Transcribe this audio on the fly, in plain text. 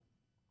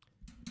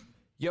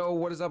Yo,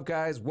 what is up,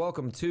 guys?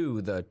 Welcome to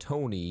the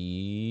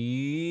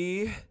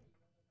Tony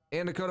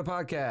and Dakota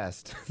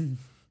podcast.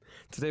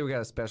 Today we got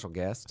a special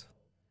guest,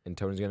 and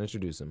Tony's going to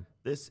introduce him.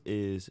 This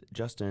is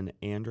Justin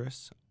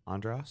Andrus.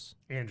 Andrus.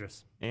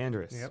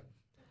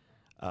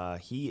 Yep.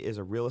 He is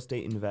a real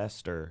estate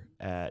investor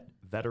at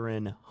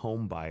Veteran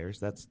Home Buyers.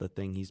 That's the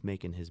thing he's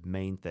making his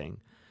main thing.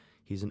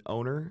 He's an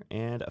owner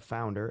and a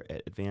founder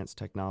at Advanced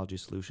Technology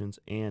Solutions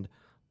and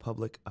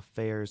public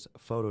affairs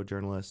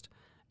photojournalist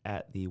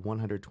at the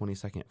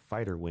 122nd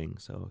Fighter Wing.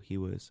 So he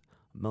was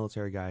a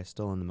military guy,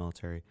 still in the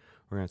military.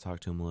 We're going to talk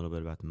to him a little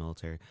bit about the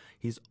military.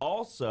 He's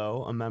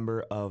also a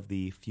member of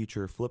the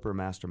Future Flipper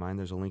Mastermind.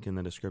 There's a link in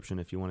the description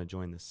if you want to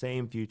join the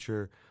same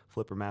Future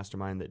Flipper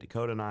Mastermind that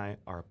Dakota and I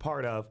are a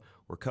part of.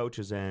 We're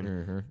coaches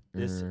in.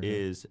 This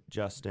is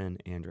Justin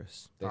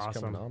Andrus. Thanks for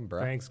coming on,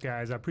 bro. Thanks,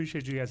 guys. I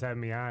appreciate you guys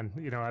having me on.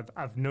 You know,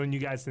 I've known you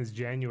guys since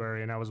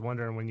January, and I was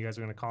wondering when you guys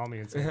are going to call me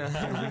and say,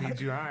 hey, we need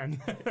you on.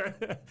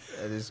 That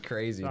is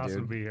crazy, It's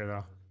awesome dude. to be here,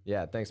 though.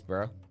 Yeah, thanks,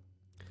 bro.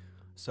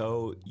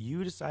 So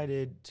you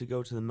decided to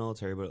go to the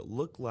military, but it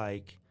looked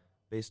like,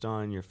 based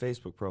on your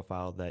Facebook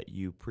profile, that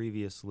you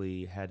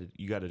previously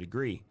you got a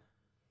degree.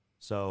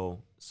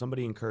 So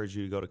somebody encouraged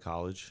you to go to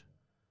college.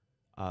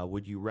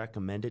 Would you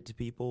recommend it to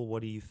people?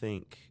 What do you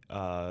think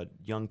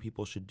young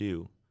people should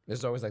do? This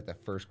is always like the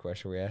first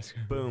question we ask.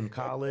 Boom,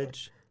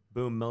 college.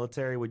 Boom,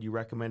 military. Would you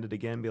recommend it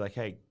again? Be like,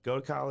 hey, go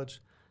to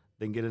college,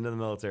 then get into the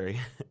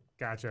military.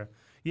 Gotcha.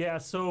 Yeah,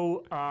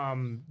 so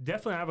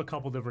definitely I have a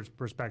couple different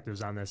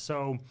perspectives on this.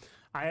 So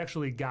I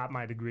actually got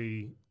my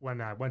degree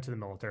when I went to the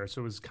military.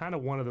 So it was kind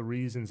of one of the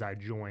reasons I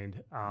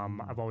joined.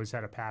 I've always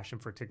had a passion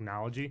for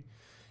technology.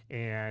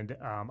 And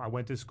I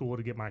went to school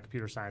to get my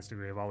computer science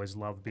degree. I've always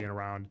loved being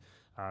around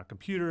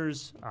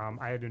computers.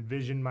 I had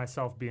envisioned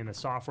myself being a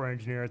software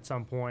engineer at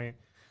some point.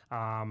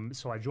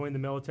 So I joined the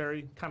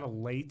military kind of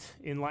late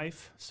in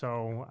life.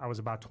 So I was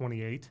about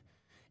 28.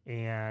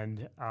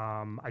 And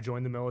I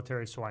joined the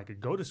military so I could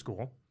go to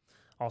school,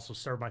 also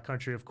serve my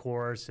country, of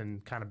course,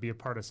 and kind of be a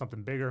part of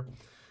something bigger.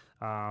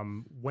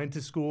 Went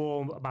to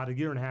school about a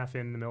year and a half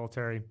in the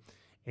military,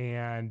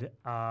 and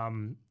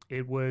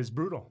it was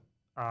brutal.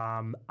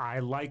 I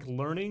like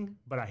learning,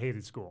 but I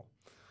hated school.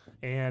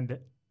 And,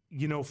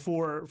 you know,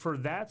 for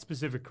that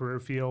specific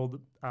career field,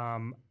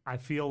 I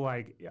feel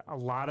like a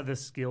lot of the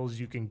skills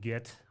you can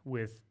get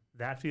with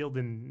that field,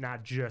 and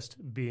not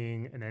just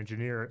being an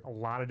engineer, a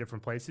lot of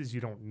different places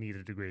you don't need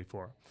a degree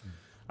for.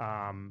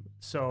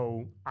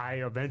 So I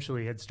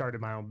eventually had started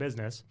my own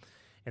business,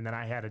 and then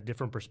I had a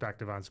different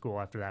perspective on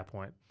school after that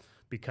point,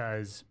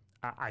 because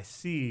I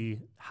see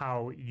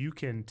how you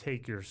can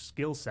take your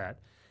skill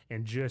set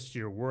and just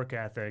your work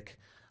ethic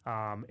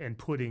and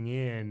putting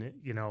in,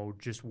 you know,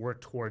 just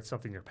work towards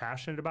something you're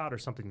passionate about or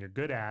something you're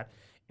good at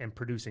and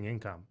producing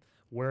income.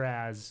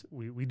 Whereas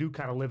we do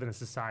kind of live in a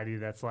society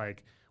that's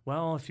like,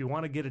 well, if you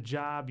want to get a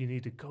job, you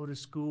need to go to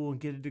school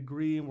and get a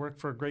degree and work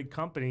for a great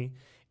company.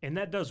 And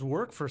that does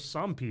work for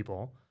some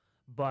people,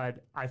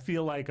 but I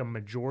feel like a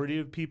majority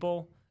of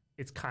people,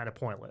 it's kind of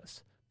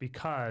pointless.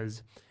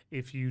 Because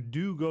if you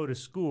do go to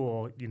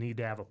school, you need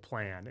to have a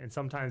plan. And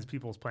sometimes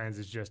people's plans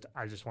is just,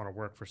 I just want to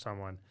work for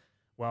someone.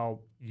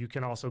 Well, you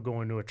can also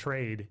go into a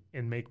trade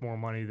and make more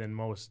money than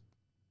most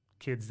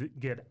kids that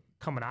get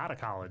coming out of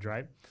college,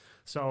 right?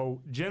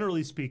 So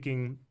generally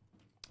speaking,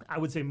 I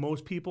would say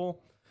most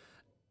people,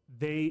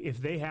 if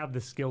they have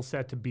the skill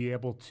set to be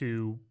able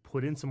to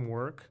put in some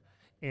work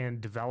and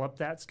develop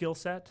that skill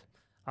set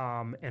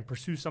and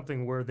pursue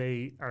something where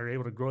they are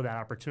able to grow that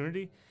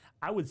opportunity,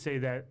 I would say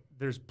that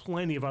there's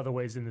plenty of other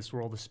ways in this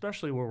world,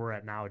 especially where we're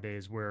at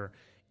nowadays, where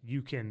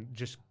you can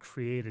just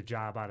create a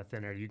job out of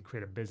thin air. You can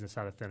create a business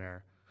out of thin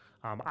air.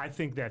 I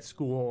think that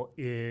school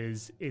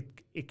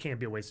it can't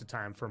be a waste of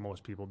time for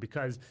most people,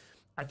 because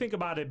I think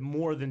about it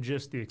more than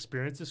just the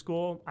experience of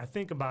school. I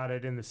think about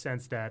it in the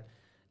sense that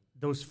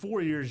those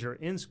 4 years you're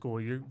in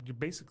school, you're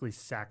basically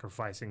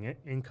sacrificing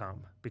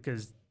income,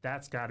 because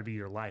that's got to be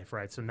your life,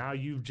 right? So now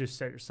you've just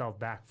set yourself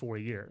back 4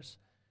 years.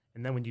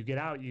 And then when you get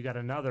out, you got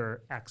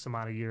another X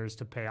amount of years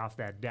to pay off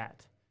that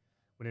debt.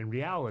 When in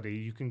reality,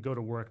 you can go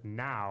to work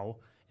now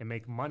and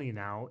make money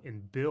now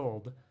and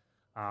build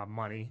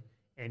money,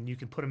 and you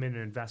can put them into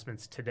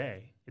investments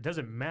today. It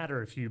doesn't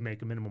matter if you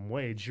make a minimum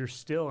wage. You're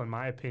still, in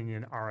my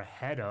opinion, are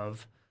ahead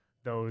of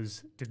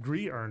those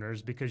degree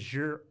earners, because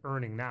you're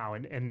earning now.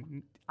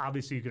 And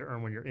obviously you could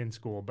earn when you're in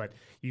school, but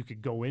you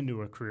could go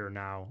into a career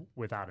now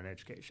without an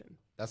education.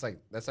 That's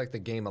like the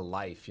game of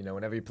life. You know,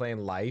 whenever you play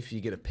in life,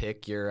 you get to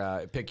pick your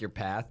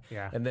path.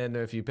 Yeah. And then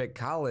if you pick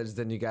college,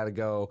 then you got to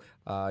go,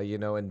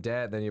 in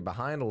debt. Then you're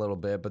behind a little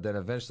bit, but then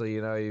eventually,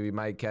 you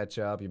might catch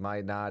up. You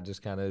might not.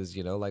 Just kind of,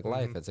 like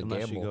life. It's a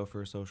Unless gamble. you go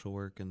for social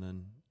work and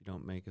then you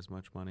don't make as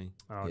much money.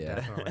 Oh, Yeah.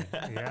 definitely.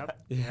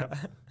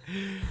 Yep.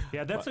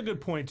 Yeah, that's a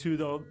good point too,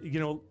 though.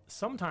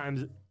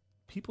 Sometimes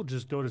people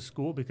just go to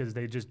school because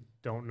they just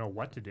don't know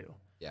what to do.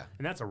 Yeah.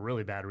 And that's a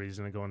really bad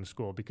reason to go into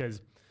school,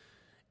 because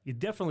you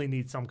definitely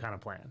need some kind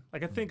of plan.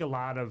 Like, I think a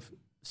lot of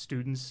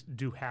students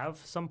do have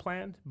some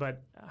plan,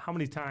 but how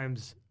many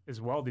times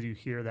as well, did you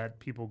hear that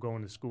people go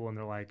into school and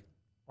they're like,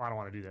 well, I don't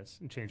want to do this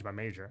and change my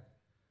major?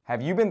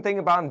 Have you been thinking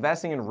about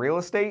investing in real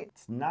estate?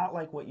 It's not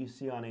like what you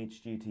see on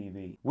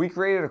HGTV. We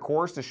created a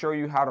course to show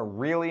you how to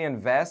really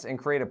invest and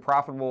create a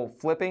profitable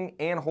flipping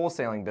and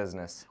wholesaling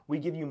business. We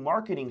give you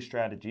marketing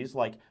strategies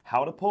like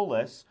how to pull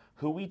lists,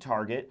 who we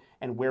target,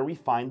 and where we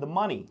find the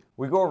money.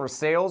 We go over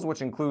sales,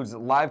 which includes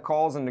live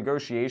calls and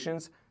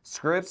negotiations,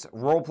 scripts,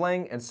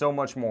 role-playing, and so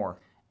much more.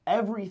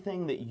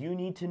 Everything that you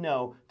need to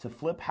know to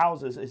flip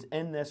houses is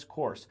in this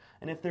course.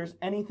 And if there's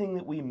anything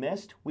that we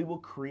missed, we will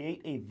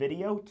create a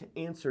video to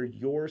answer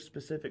your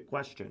specific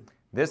question.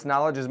 This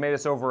knowledge has made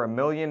us over $1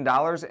 million,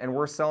 and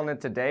we're selling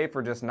it today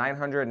for just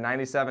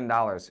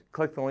 $997.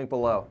 Click the link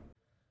below.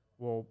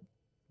 Well,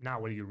 now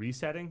what are you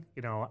resetting?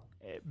 You know,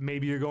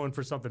 maybe you're going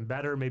for something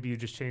better. Maybe you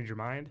just change your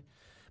mind.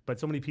 But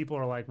so many people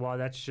are like, well,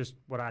 that's just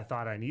what I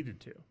thought I needed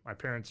to. My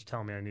parents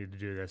tell me I need to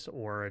do this,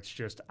 or it's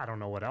just I don't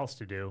know what else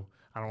to do.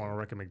 I don't want to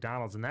work at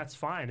McDonald's, and that's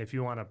fine. If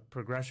you want to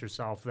progress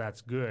yourself, that's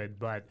good,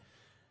 but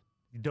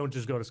you don't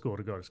just go to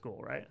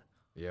school, right?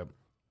 Yep.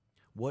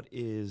 What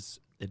is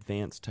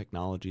Advanced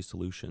Technology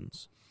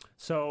Solutions?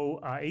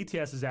 So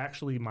ATS is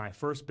actually my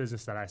first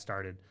business that I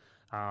started.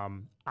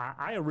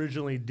 I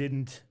originally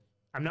didn't,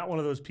 I'm not one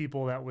of those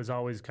people that was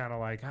always kind of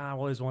like, I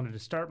always wanted to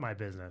start my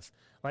business.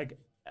 Like,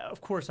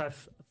 of course,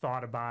 I've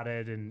thought about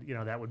it, and you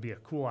know that would be a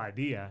cool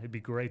idea. It'd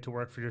be great to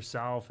work for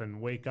yourself and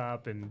wake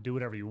up and do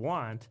whatever you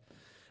want.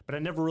 But I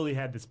never really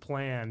had this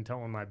plan to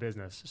own my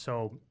business.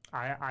 So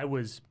I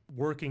was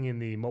working in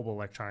the mobile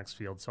electronics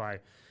field. So I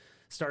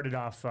started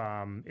off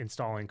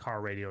installing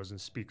car radios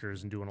and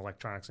speakers and doing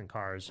electronics in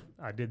cars.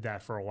 I did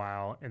that for a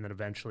while, and then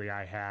eventually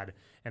I had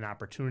an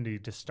opportunity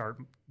to start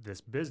this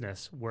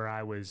business where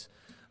I was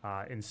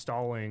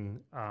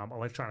installing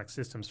electronic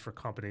systems for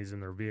companies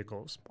in their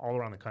vehicles all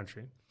around the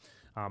country.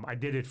 I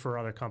did it for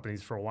other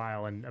companies for a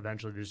while, and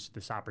eventually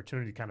this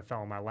opportunity kind of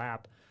fell in my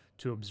lap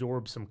to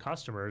absorb some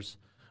customers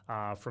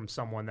from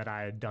someone that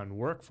I had done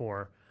work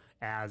for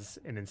as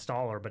an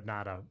installer, but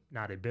not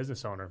a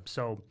business owner.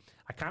 So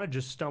I kind of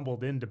just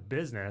stumbled into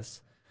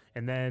business.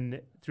 And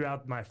then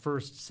throughout my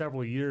first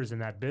several years in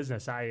that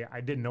business, I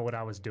didn't know what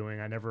I was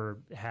doing. I never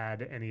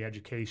had any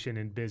education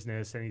in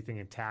business, anything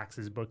in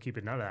taxes,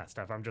 bookkeeping, none of that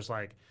stuff. I'm just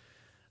like,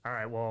 all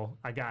right, well,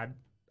 I got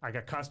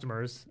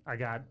customers, I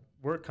got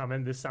work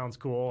coming. This sounds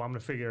cool. I'm going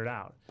to figure it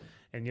out.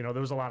 And, you know,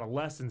 there was a lot of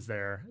lessons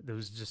there. There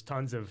was just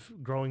tons of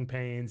growing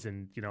pains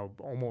and, you know,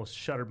 almost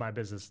shuttered my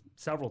business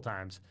several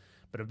times.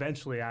 But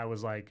eventually I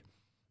was like,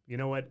 you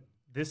know what?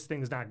 This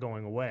thing's not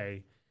going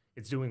away.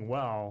 It's doing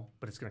well,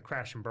 but it's going to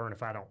crash and burn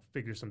if I don't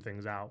figure some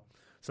things out.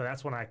 So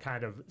that's when I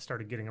kind of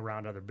started getting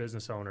around other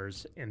business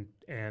owners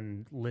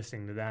and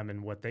listening to them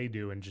and what they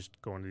do, and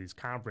just going to these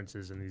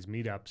conferences and these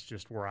meetups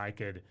just where I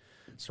could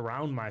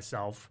surround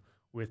myself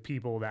with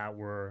people that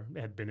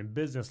had been in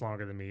business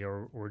longer than me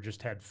or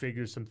just had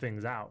figured some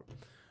things out.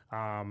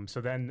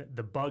 So then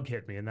the bug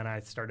hit me, and then I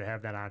started to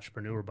have that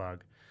entrepreneur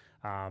bug,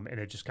 and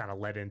it just kind of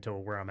led into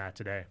where I'm at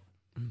today.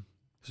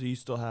 So you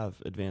still have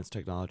Advanced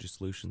Technology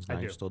Solutions now? I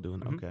do. You're still doing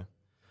Mhm. Okay.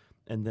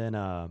 And then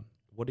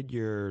what did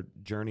your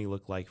journey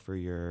look like for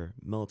your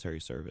military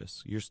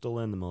service? You're still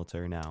in the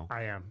military now.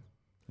 I am.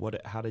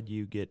 How did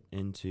you get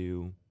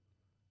into,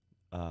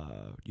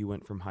 you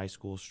went from high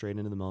school straight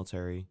into the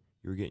military.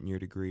 You were getting your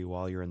degree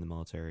while you're in the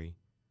military.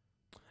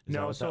 Is that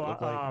No, what so that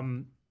looked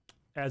like?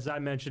 as I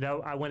mentioned,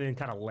 I went in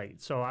kind of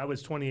late. So I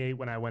was 28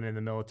 when I went in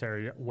the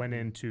military, went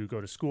in to go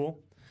to school.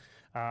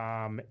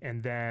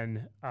 And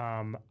then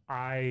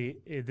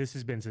this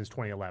has been since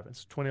 2011.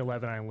 So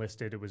 2011, I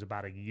enlisted. It was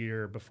about a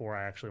year before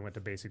I actually went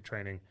to basic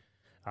training.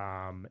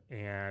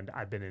 And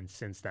I've been in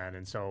since then.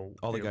 And so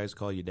All the guys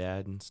call you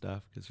dad and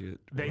stuff because you.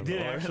 they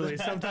did actually.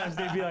 Sometimes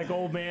they'd be like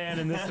old man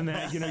and this and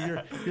that. You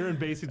know, you're in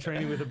basic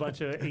training with a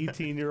bunch of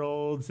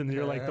 18-year-olds and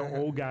you're like the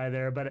old guy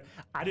there. But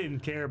I didn't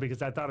care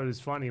because I thought it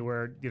was funny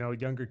where, you know,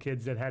 younger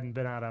kids that hadn't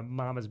been out of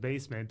mama's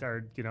basement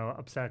are, you know,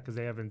 upset because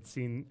they haven't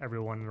seen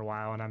everyone in a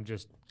while. And I'm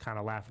just kind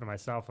of laughing to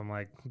myself. I'm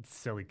like,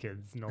 silly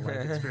kids, no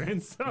life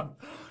experience. So,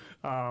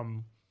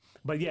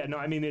 but yeah, no,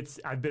 I mean,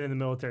 I've been in the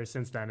military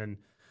since then,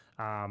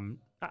 and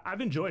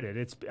I've enjoyed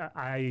it.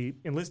 I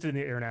enlisted in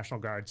the Air National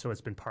Guard, so it's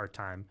been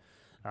part-time.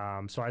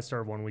 So I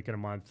serve 1 week in a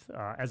month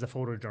as a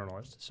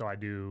photojournalist. So I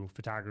do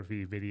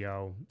photography,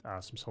 video,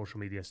 some social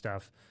media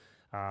stuff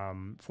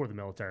for the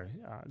military.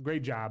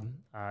 Great job.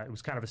 It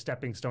was kind of a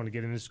stepping stone to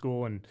get into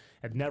school, and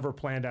had never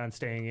planned on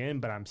staying in,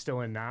 but I'm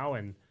still in now,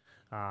 and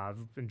I've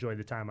enjoyed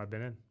the time I've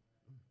been in.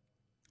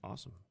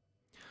 Awesome.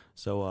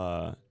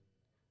 So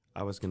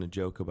I was going to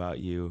joke about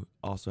you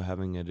also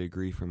having a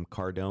degree from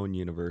Cardone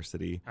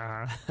University.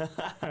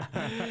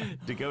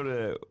 To go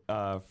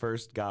to,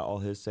 first got all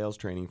his sales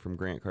training from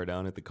Grant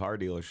Cardone at the car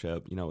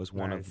dealership. You know, it was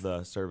one Nice. of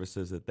the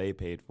services that they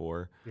paid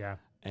for. Yeah.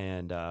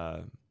 And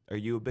are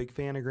you a big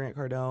fan of Grant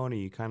Cardone? Are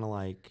you kind of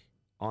like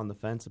on the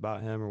fence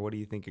about him, or what do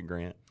you think of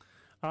Grant?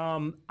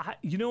 I'm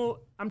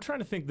trying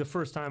to think the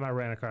first time I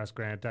ran across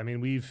Grant. I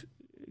mean,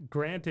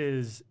 Grant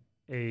is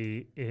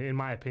in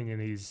my opinion,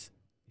 he's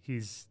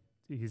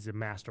a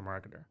master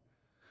marketer.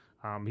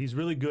 He's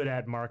really good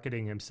at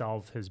marketing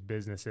himself, his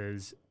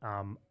businesses.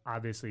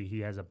 Obviously, he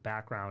has a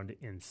background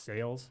in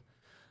sales,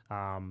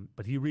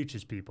 but he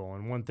reaches people.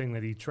 And one thing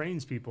that he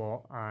trains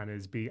people on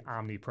is be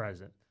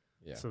omnipresent.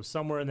 Yeah. So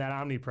somewhere in that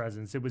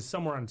omnipresence, it was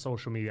somewhere on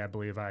social media, I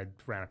believe I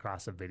ran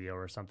across a video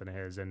or something of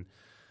his. And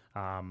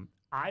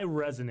I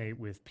resonate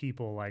with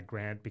people like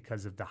Grant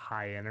because of the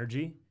high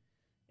energy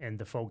and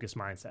the focused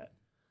mindset.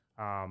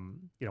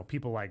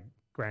 People like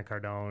Grant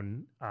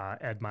Cardone,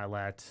 Ed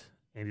Milet,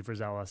 Andy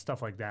Frisella,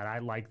 stuff like that. I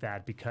like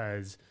that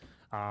because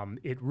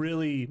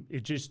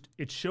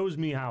it shows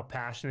me how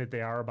passionate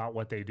they are about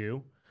what they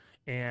do.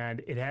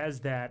 And it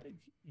has that,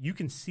 you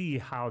can see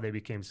how they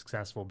became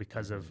successful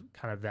because of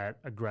kind of that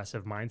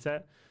aggressive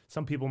mindset.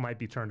 Some people might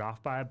be turned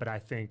off by it, but I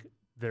think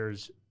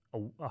there's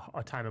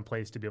a time and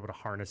place to be able to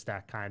harness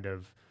that kind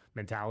of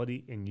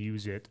mentality and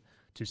use it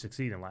to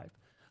succeed in life.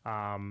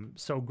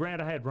 So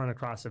Grant, I had run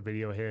across a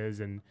video of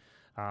his and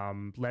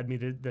led me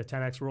to the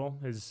 10X Rule,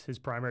 his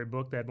primary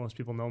book that most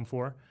people know him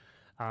for.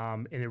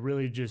 And it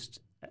really just,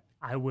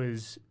 I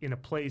was in a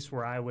place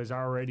where I was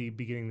already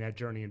beginning that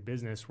journey in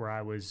business where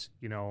I was,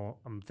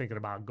 I'm thinking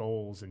about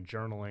goals and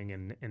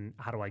journaling and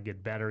how do I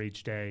get better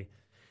each day.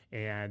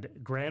 And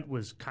Grant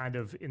was kind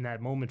of in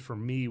that moment for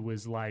me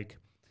was like,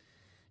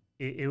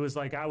 it was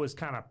like I was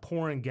kind of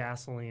pouring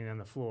gasoline on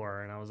the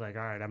floor and I was like,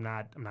 all right, I'm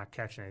not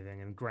catching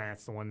anything. And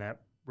Grant's the one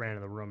that ran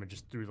in the room and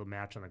just threw the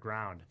match on the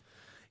ground.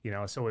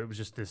 So it was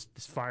just this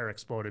fire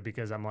exploded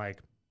because I'm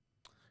like,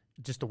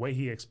 just the way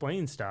he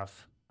explained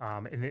stuff,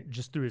 and it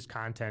just through his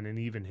content and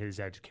even his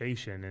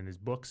education and his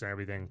books and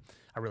everything,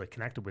 I really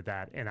connected with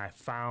that. And I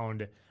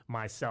found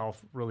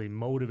myself really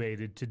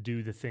motivated to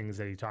do the things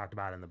that he talked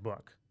about in the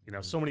book.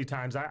 So many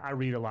times I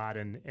read a lot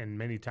and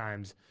many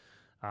times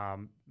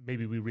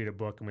maybe we read a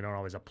book and we don't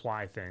always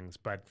apply things,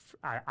 but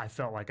I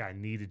felt like I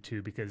needed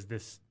to because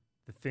the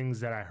things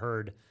that I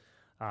heard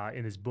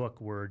in his book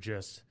were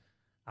just,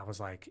 I was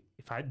like,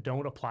 if I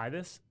don't apply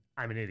this,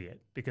 I'm an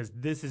idiot because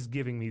this is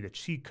giving me the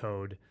cheat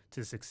code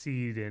to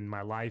succeed in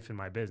my life and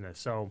my business.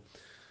 So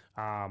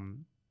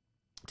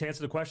to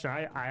answer the question,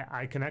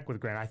 I connect with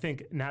Grant. I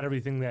think not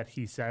everything that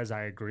he says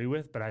I agree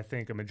with, but I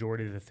think a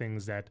majority of the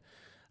things that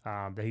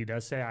he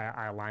does say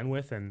I align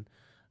with. And,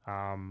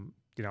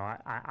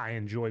 I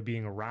enjoy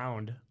being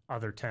around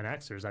other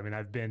 10Xers. I mean,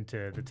 I've been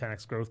to the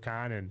 10X Growth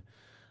Con and,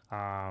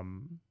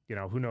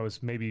 who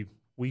knows, maybe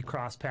we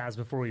crossed paths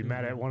before we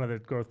met at one of the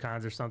growth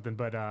cons or something,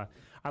 but I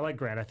like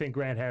Grant. I think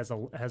Grant has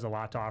a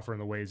lot to offer in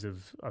the ways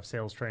of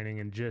sales training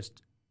and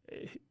just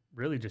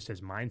really just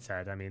his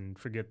mindset. I mean,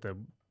 forget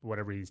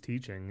whatever he's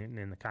teaching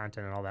and the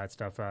content and all that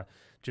stuff.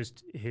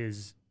 Just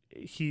he's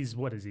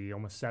what is he,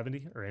 almost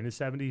 70 or in his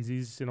 70s?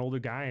 He's an older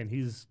guy and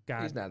he's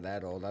not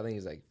that old. I think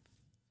he's like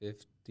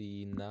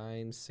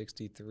 59,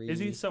 63. Is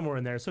he somewhere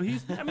in there? So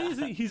he's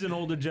an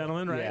older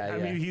gentleman, right? Yeah, I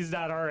mean, he's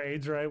not our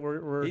age, right?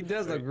 He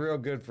does look real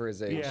good for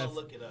his age. Yeah.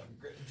 Look it up.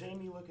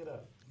 Jamie, look it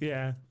up.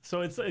 Yeah.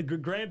 So it's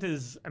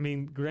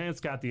Grant's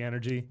got the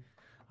energy.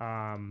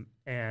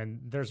 And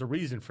there's a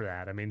reason for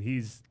that. I mean,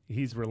 he's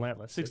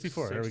relentless.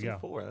 64. There we go.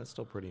 64. That's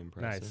still pretty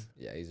impressive. Nice.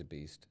 Yeah, he's a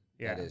beast.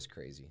 Yeah. That is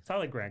crazy. So I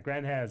like Grant.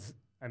 Grant has,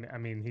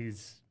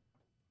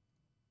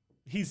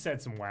 he's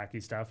said some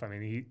wacky stuff. I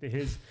mean,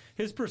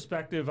 his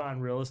perspective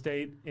on real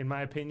estate, in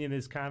my opinion,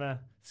 is kind of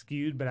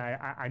skewed, but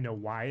I know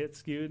why it's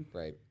skewed.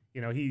 Right.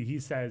 He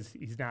says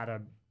he's not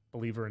a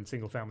believer in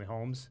single family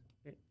homes,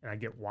 and I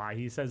get why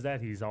he says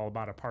that. He's all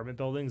about apartment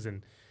buildings,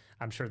 and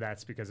I'm sure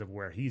that's because of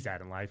where he's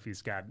at in life.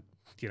 He's got,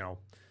 $2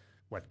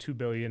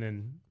 billion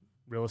in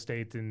real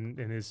estate in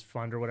his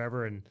fund or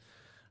whatever, and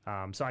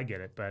so I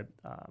get it. But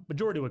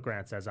majority of what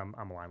Grant says, I'm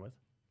aligned with.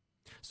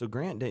 So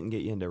Grant didn't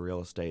get you into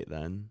real estate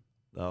then,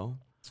 though.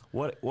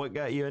 What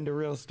got you into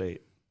real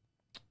estate?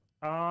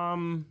 I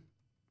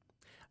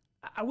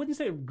wouldn't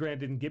say Grant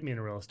didn't get me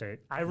into real estate.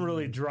 I haven't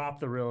really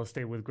dropped the real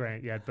estate with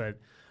Grant yet, but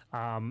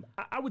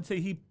I would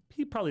say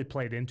he probably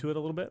played into it a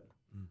little bit.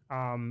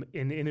 And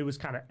it was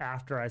kind of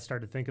after I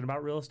started thinking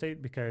about real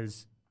estate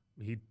because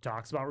he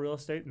talks about real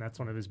estate and that's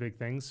one of his big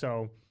things.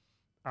 So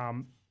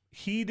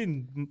he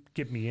didn't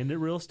get me into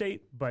real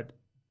estate, but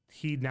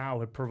he now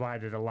had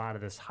provided a lot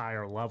of this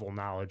higher level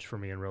knowledge for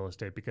me in real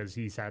estate because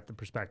he's at the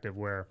perspective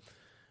where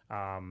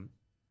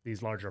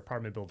these larger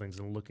apartment buildings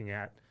and looking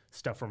at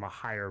stuff from a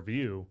higher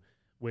view,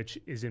 which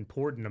is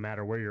important no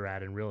matter where you're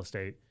at in real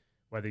estate,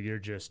 whether you're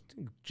just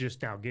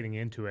now getting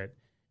into it.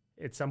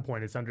 At some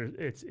point,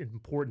 it's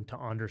important to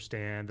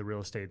understand the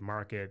real estate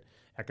market,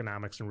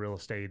 economics in real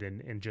estate,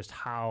 and just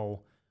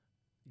how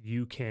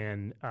you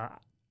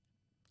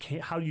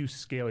how do you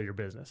scale your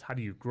business? How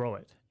do you grow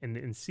it?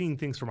 And seeing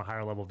things from a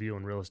higher level view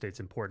in real estate is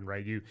important,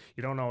 right? You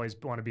don't always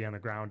want to be on the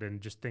ground and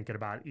just thinking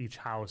about each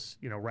house,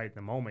 right in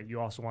the moment. You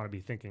also want to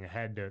be thinking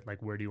ahead to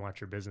like, where do you want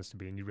your business to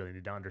be? And you really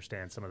need to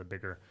understand some of the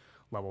bigger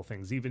level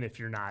things, even if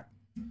you're not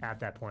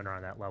at that point or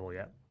on that level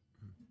yet.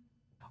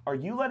 Are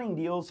you letting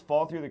deals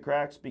fall through the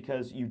cracks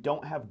because you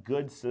don't have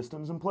good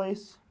systems in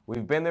place?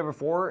 We've been there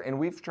before, and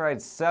we've tried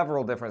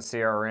several different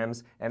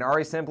CRMs, and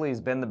RE Simply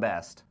has been the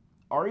best.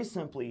 Ari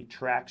Simply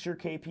tracks your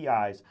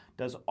KPIs,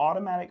 does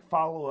automatic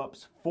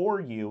follow-ups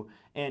for you,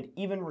 and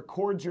even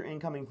records your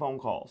incoming phone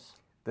calls.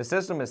 The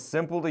system is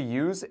simple to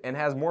use and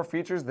has more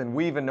features than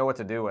we even know what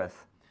to do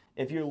with.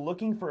 If you're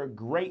looking for a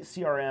great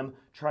CRM,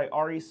 try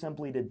Ari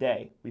Simply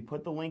today. We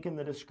put the link in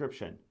the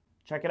description.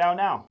 Check it out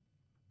now.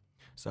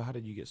 So how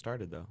did you get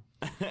started, though?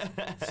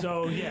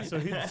 So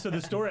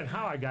the story on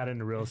how I got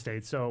into real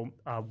estate. So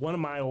one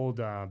of my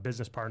old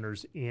business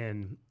partners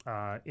in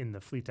the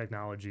fleet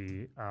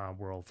technology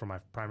world for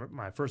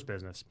my first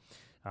business,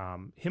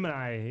 him and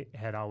I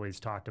had always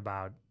talked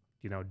about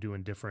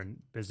doing different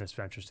business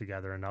ventures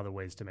together and other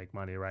ways to make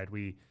money. Right?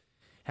 We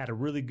had a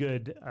really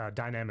good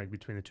dynamic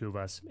between the two of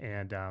us,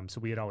 and so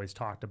we had always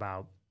talked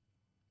about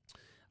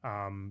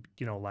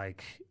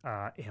like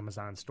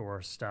Amazon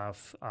store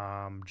stuff,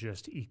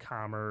 just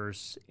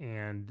e-commerce,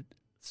 and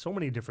so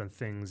many different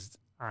things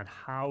on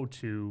how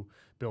to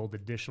build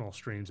additional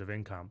streams of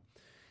income.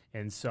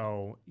 And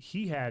so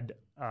he had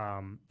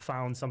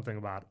found something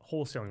about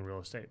wholesaling real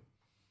estate,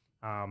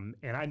 and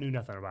I knew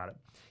nothing about it.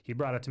 He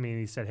brought it to me and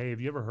he said, "Hey, have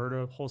you ever heard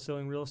of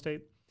wholesaling real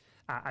estate?"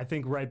 I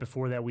think right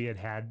before that we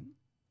had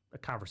a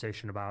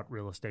conversation about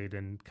real estate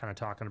and kind of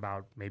talking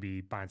about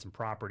maybe buying some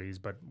properties,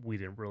 but we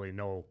didn't really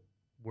know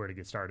where to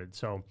get started.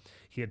 So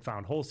he had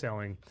found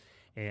wholesaling,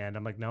 and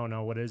I'm like,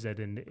 no, what is it?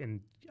 And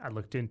I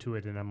looked into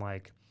it, and I'm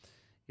like,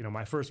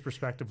 my first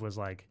perspective was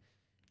like,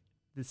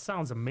 this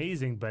sounds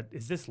amazing, but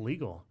is this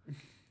legal?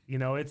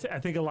 I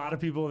think a lot of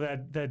people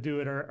that do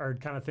it are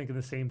kind of thinking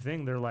the same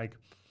thing. They're like,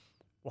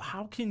 well,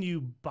 how can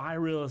you buy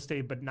real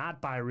estate but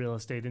not buy real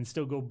estate and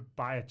still go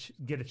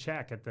get a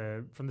check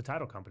from the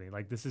title company?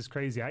 Like, this is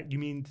crazy. You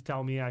mean to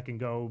tell me I can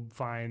go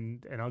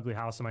find an ugly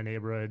house in my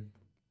neighborhood,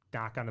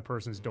 knock on the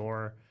person's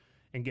door,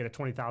 and get a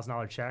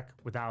 $20,000 check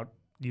without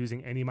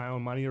using any of my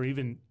own money or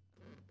even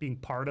being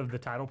part of the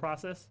title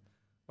process?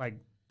 Like,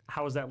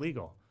 how is that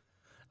legal?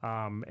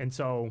 And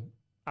so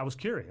I was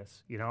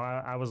curious.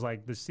 I was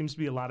like, there seems to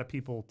be a lot of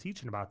people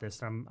teaching about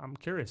this. I'm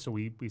curious. So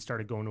we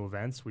started going to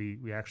events.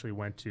 We actually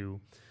went to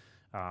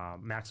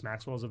Max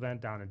Maxwell's event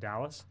down in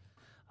Dallas.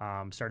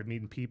 Started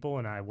meeting people,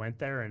 and I went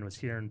there and was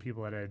hearing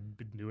people that had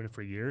been doing it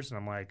for years. And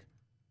I'm like,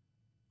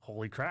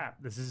 holy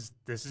crap, this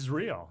is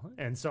real.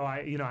 And so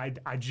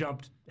I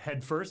jumped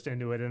head first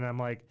into it, and I'm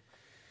like,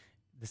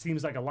 this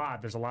seems like a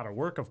lot. There's a lot of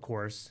work, of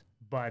course,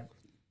 but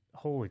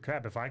holy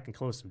crap, if I can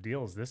close some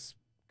deals, this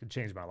could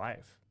change my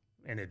life.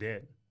 And it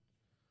did.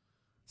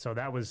 So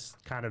that was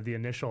kind of the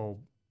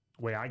initial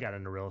way I got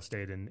into real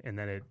estate. And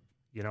then it,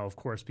 of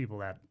course, people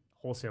that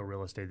wholesale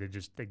real estate,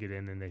 they get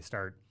in and they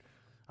start,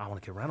 I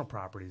want to get rental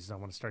properties. I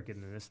want to start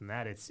getting into this and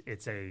that.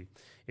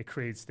 It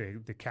creates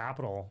the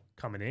capital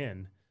coming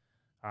in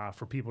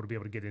for people to be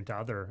able to get into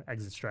other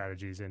exit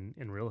strategies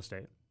in real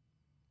estate.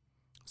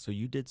 So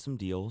you did some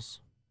deals,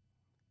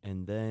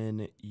 and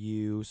then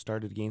you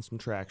started to gain some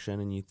traction,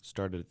 and you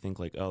started to think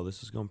like, oh,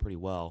 this is going pretty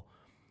well.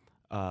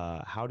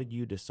 How did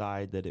you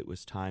decide that it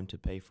was time to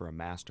pay for a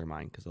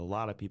mastermind? Because a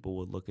lot of people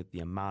would look at the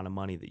amount of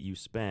money that you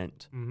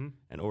spent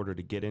in order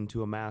to get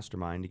into a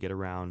mastermind, to get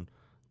around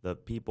the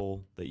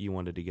people that you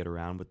wanted to get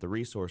around with the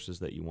resources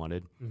that you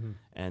wanted.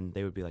 And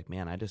they would be like,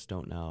 man, I just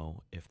don't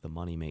know if the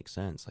money makes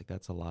sense. Like,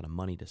 that's a lot of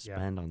money to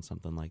spend on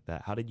something like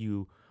that. How did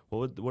you,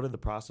 what did the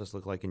process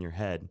look like in your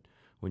head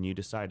when you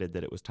decided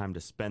that it was time to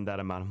spend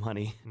that amount of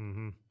money?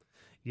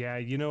 Yeah,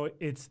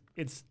 it's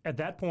at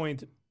that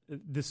point.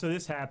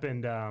 This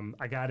happened.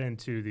 I got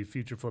into the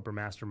Future Flipper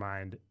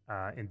Mastermind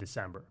in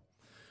December.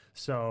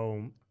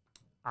 So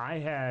I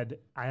had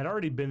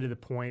already been to the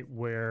point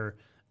where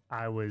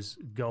I was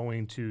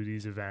going to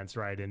these events,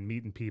 right, and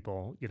meeting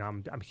people.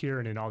 I'm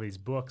hearing in all these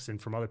books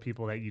and from other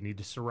people that you need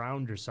to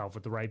surround yourself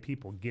with the right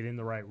people, get in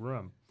the right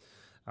room,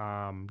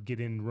 get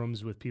in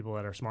rooms with people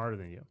that are smarter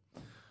than you.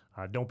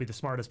 Don't be the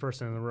smartest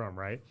person in the room,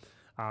 right?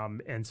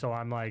 And so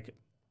I'm like,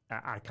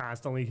 I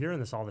constantly hearing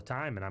this all the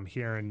time, and I'm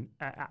hearing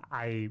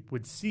I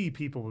would see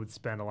people would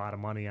spend a lot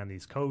of money on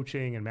these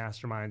coaching and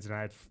masterminds,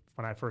 and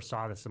when I first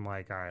saw this, I'm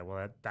like, all right,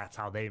 well, that's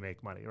how they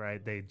make money,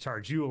 right? They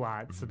charge you a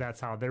lot, so that's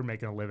how they're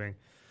making a living.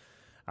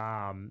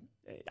 I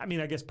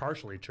mean, I guess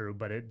partially true,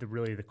 but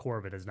really the core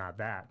of it is not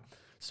that.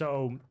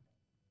 So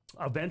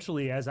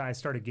eventually, as I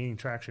started gaining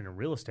traction in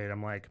real estate,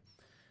 I'm like,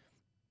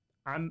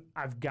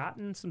 I've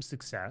gotten some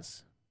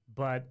success,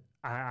 but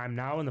I'm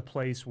now in the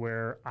place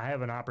where I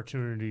have an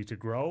opportunity to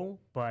grow,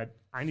 but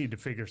I need to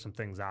figure some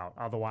things out.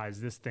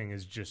 Otherwise, this thing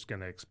is just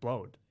going to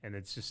explode, and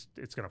it's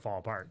going to fall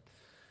apart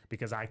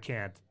because I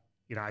can't,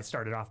 I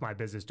started off my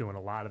business doing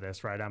a lot of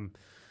this, right? I'm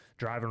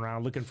driving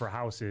around looking for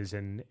houses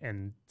and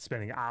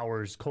spending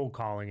hours cold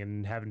calling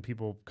and having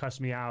people cuss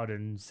me out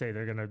and say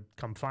they're going to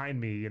come find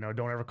me,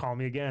 don't ever call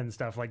me again,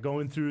 stuff like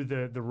going through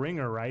the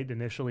ringer, right?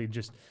 Initially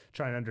just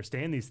trying to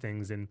understand these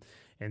things.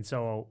 And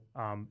so,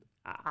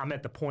 I'm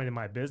at the point in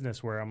my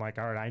business where I'm like,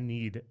 all right, I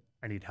need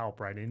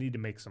help, right? I need to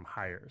make some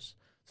hires.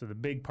 So the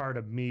big part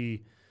of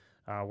me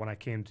when I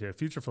came to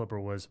Future Flipper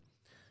was,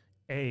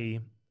 there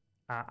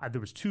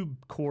was two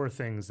core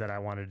things that I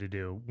wanted to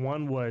do.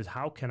 One was,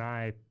 how can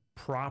I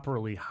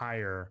properly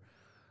hire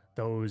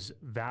those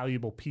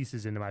valuable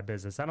pieces into my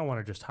business. I don't want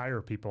to just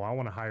hire people. I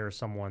want to hire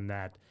someone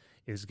that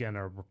is going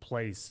to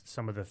replace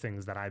some of the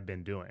things that I've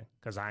been doing,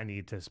 because I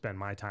need to spend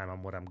my time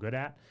on what I'm good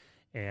at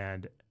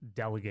and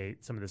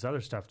delegate some of this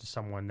other stuff to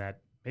someone that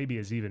maybe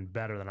is even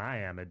better than I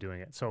am at doing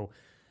it. So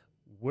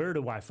where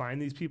do I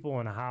find these people,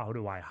 and how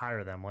do I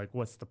hire them? Like,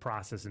 what's the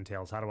process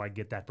entails? How do I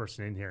get that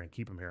person in here and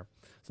keep them here?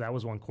 So that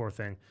was one core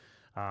thing.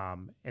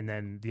 And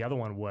then the other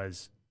one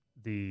was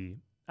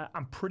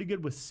I'm pretty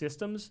good with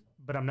systems,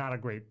 but I'm not a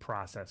great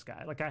process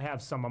guy. Like, I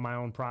have some of my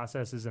own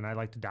processes and I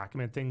like to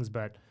document things,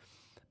 but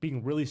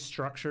being really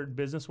structured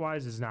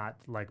business-wise is not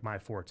like my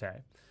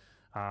forte.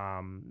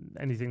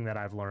 Anything that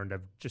I've learned,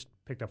 I've just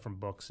picked up from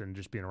books and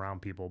just being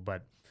around people.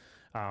 But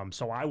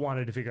so I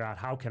wanted to figure out,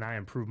 how can I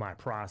improve my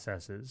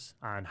processes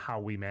on how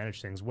we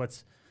manage things?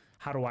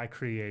 How do I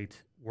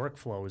create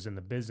workflows in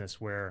the business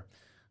where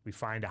we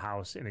find a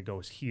house and it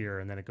goes here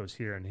and then it goes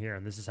here and here,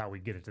 and this is how we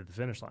get it to the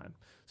finish line.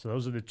 So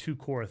those are the two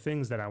core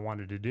things that I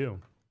wanted to do.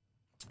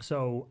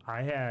 So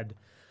I had,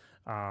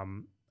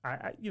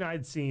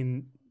 I'd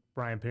seen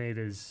Brian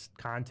Pineda's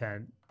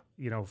content,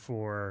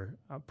 for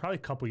probably a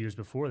couple years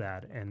before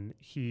that. And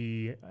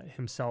he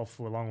himself,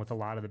 along with a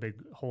lot of the big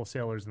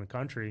wholesalers in the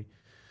country,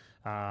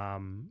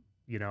 Brent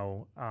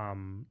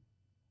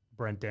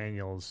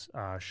Daniels,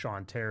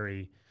 Sean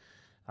Terry,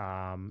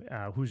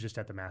 who's just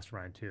at the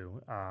mastermind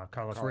too,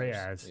 Carlos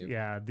Reyes. Yep.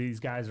 Yeah,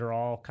 these guys are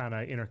all kind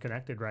of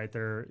interconnected, right?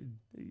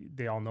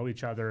 They all know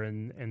each other,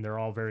 and they're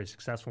all very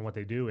successful in what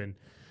they do.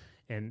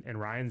 And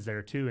Ryan's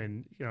there too,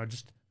 and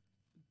just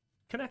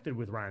connected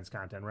with Ryan's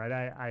content, right?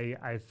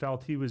 I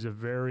felt he was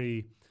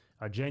a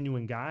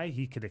genuine guy.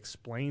 He could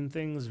explain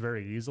things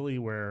very easily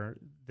where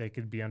they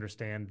could be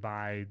understood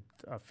by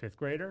a fifth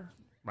grader,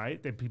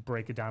 right? They'd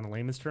break it down in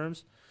layman's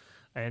terms.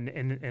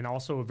 And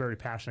also a very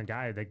passionate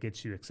guy that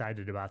gets you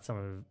excited about some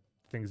of the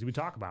things we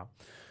talk about.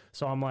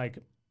 So I'm like,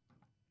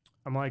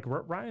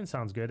 Ryan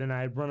sounds good. And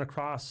I run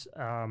across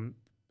an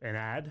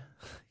ad.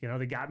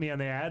 They got me on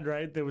the ad,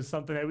 right? There was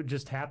something that would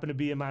just happen to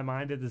be in my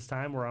mind at this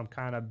time where I'm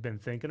kind of been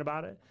thinking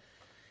about it.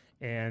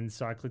 And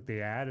so I clicked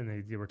the ad,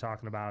 and they were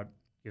talking about,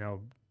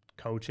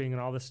 coaching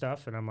and all this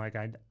stuff. And I'm like,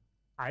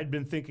 I'd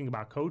been thinking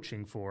about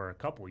coaching for a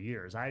couple of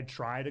years. I had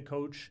tried to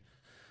coach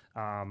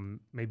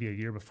maybe a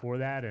year before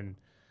that, and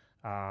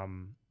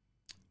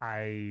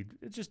I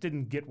just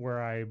didn't get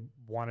where I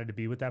wanted to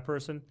be with that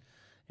person.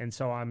 And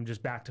so I'm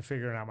just back to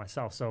figuring it out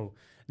myself. So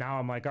now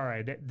I'm like, all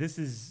right,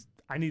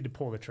 I need to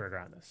pull the trigger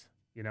on this.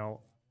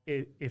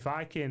 If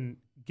I can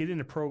get in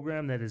a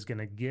program that is going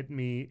to get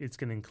me, it's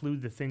going to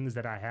include the things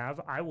that I have,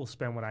 I will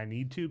spend what I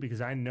need to,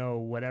 because I know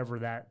whatever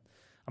that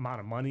amount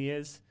of money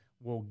is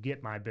will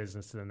get my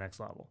business to the next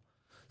level.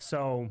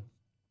 So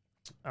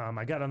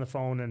I got on the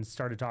phone and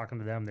started talking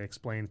to them. They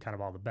explained kind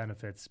of all the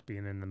benefits,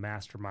 being in the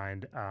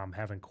mastermind,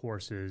 having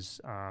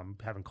courses,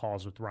 having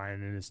calls with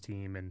Ryan and his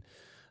team, and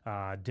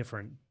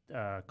different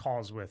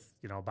calls with,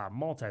 about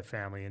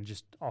multifamily and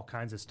just all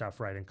kinds of stuff,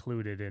 right,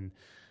 included in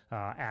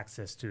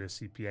access to a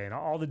CPA and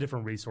all the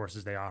different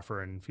resources they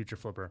offer in Future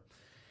Flipper.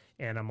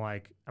 And I'm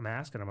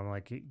asking them,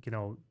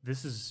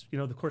 this is,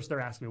 of course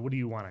they're asking me, what do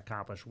you want to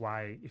accomplish?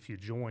 Why, if you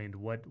joined,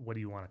 what do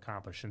you want to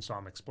accomplish? And so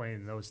I'm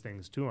explaining those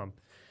things to them.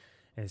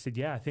 And I said,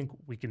 yeah, I think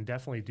we can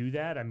definitely do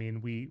that. I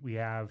mean, we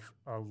have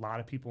a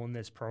lot of people in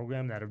this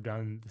program that have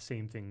done the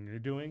same thing you're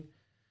doing.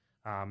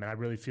 And I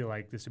really feel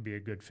like this would be a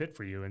good fit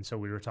for you. And so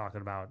we were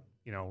talking about,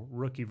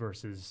 rookie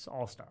versus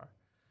all-star.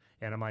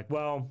 And I'm like,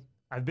 well,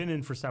 I've been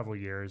in for several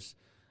years.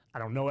 I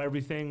don't know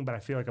everything, but I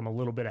feel like I'm a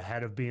little bit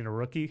ahead of being a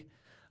rookie.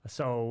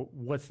 So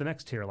what's the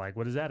next tier like?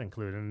 What does that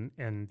include?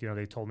 And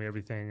they told me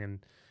everything.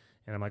 And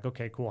I'm like,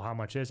 okay, cool. How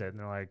much is it? And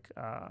they're like,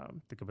 I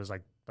think it was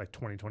like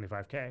 20,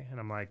 25K. And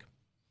I'm like,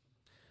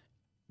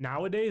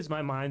 nowadays,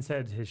 my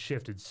mindset has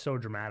shifted so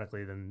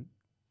dramatically than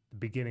the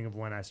beginning of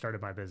when I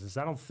started my business.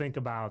 I don't think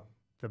about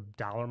the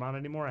dollar amount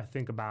anymore. I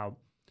think about,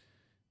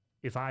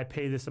 if I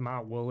pay this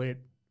amount,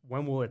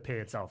 when will it pay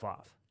itself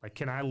off? Like,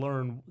 can I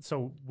learn?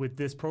 So with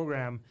this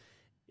program,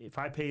 if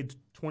I paid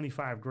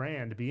 25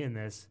 grand to be in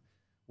this,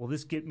 will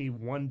this get me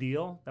one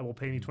deal that will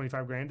pay me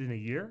 25 grand in a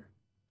year?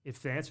 If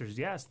the answer is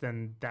yes,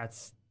 then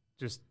that's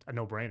just a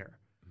no-brainer.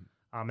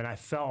 And I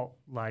felt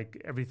like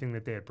everything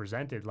that they had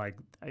presented, like,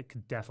 it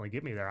could definitely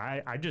get me there.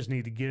 I just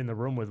need to get in the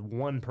room with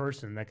one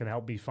person that can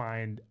help me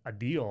find a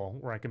deal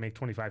where I can make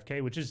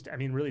 25K, which is,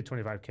 really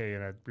 25K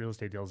in a real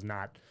estate deal is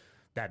not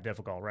that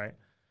difficult, right?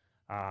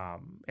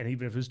 And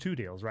even if it was two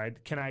deals, right?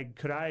 Could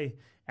I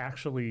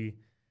actually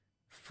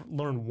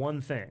learn one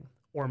thing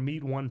or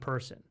meet one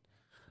person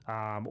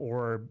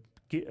or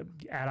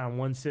add on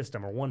one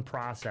system or one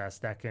process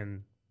that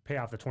can pay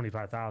off the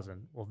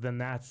 25,000? Well, then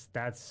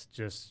that's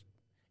just,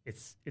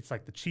 it's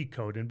like the cheat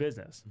code in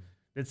business.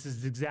 This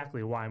is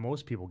exactly why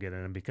most people get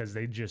in them, because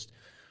they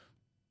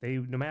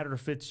no matter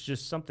if it's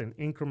just something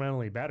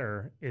incrementally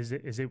better, is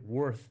it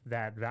worth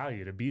that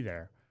value to be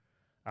there?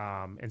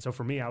 And so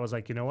for me, I was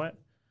like, you know what?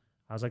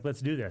 I was like,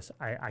 let's do this.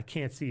 I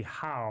can't see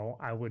how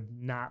I would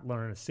not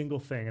learn a single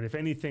thing. And if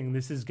anything,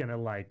 this is going to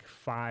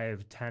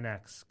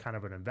 5-10x kind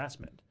of an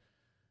investment,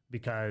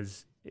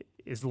 because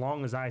as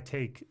long as I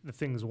take the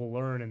things we'll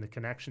learn and the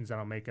connections that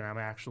I'll make and I'm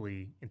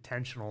actually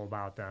intentional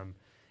about them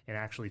and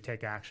actually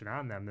take action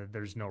on them, then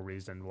there's no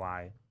reason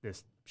why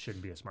this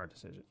shouldn't be a smart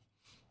decision.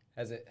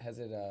 Has it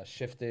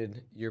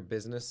shifted your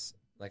business?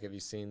 Like, have you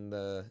seen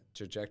the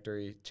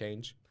trajectory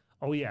change?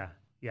 Oh yeah,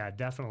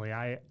 definitely.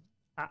 I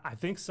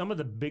think some of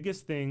the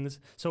biggest things.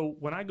 So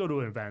when I go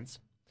to events,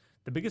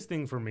 the biggest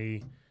thing for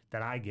me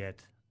that I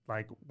get,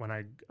 like when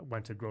I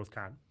went to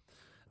GrowthCon,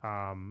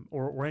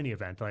 or any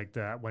event, like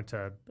I went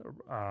to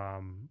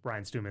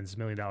Ryan Stewman's $1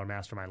 Million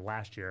Mastermind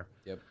last year.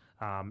 Yep.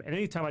 And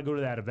anytime I go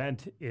to that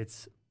event,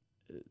 it's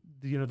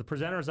the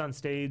presenters on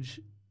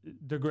stage,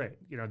 they're great.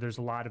 There's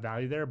a lot of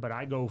value there, but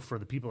I go for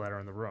the people that are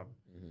in the room.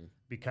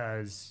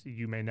 Because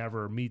you may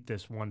never meet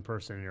this one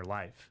person in your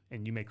life,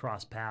 and you may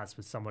cross paths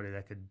with somebody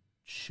that could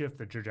shift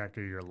the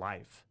trajectory of your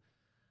life,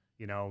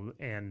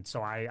 and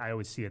so I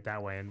always see it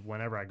that way. And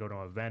whenever I go to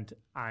an event,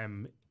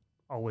 I'm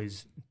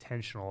always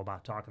intentional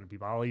about talking to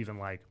people. I'll even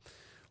like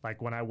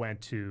when I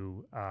went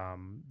to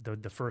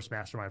the first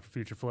mastermind for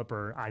Future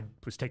Flipper, I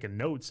was taking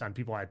notes on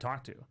people I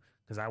talked to,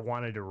 because I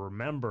wanted to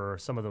remember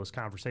some of those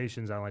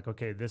conversations. I'm like,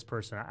 okay, this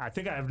person, I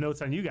think I have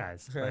notes on you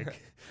guys. Like,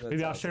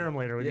 maybe I'll share them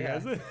later with you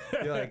guys.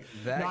 You're like,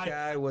 that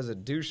guy was a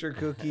doucher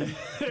cookie.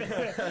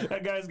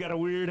 That guy's got a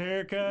weird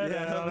haircut.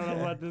 I don't know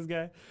about this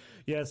guy.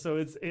 Yeah,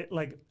 so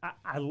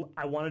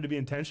I wanted to be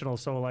intentional.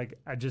 So like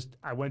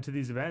I went to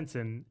these events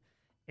and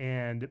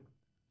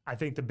I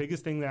think the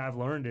biggest thing that I've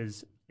learned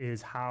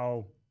is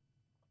how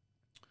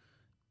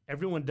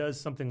everyone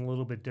does something a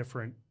little bit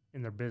different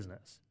in their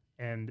business.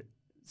 And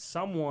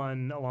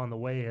someone along the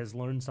way has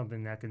learned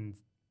something that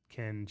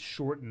can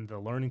shorten the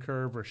learning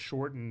curve or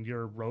shorten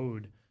your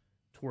road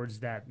towards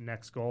that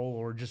next goal,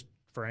 or just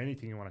for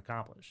anything you want to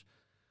accomplish.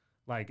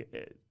 Like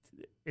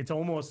it's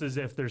almost as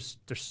if there's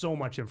so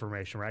much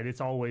information, right?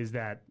 It's always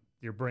that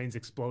your brain's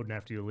exploding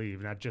after you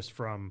leave, not just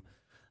from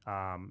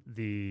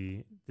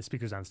the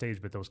speakers on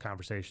stage, but those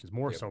conversations,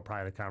 more so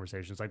private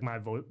conversations. Like my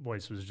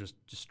voice was just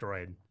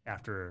destroyed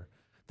after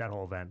that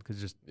whole event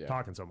because just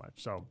talking so much.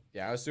 So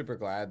yeah, I was super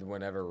glad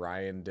whenever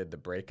Ryan did the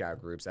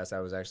breakout groups. That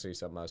was actually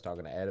something I was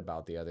talking to Ed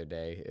about the other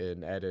day.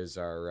 And Ed is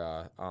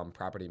our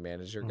property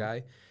manager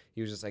guy.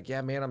 He was just like,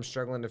 yeah, man, I'm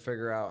struggling to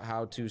figure out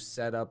how to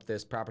set up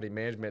this property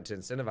management to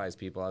incentivize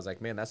people. I was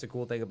like, man, that's a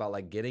cool thing about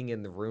like getting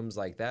in the rooms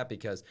like that,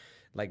 because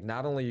like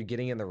not only are you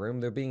getting in the room,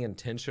 they're being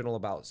intentional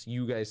about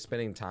you guys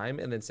spending time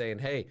and then saying,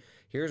 hey,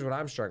 here's what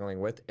I'm struggling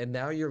with. And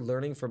now you're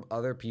learning from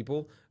other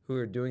people who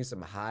are doing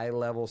some high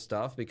level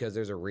stuff because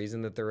there's a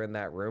reason that they're in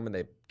that room and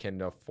they can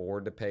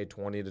afford to pay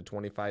 $20,000 to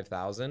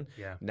 $25,000.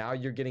 Yeah. Now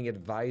you're getting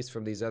advice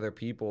from these other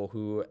people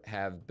who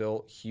have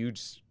built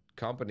huge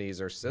companies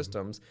or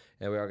systems,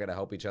 and we all got to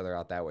help each other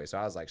out that way. So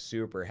I was like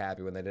super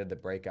happy when they did the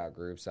breakout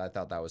groups. I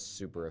thought that was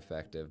super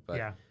effective.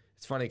 But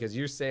it's funny because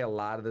you say a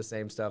lot of the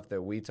same stuff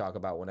that we talk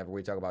about whenever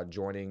we talk about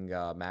joining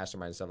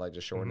mastermind stuff, like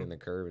just shortening the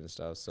curve and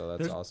stuff. So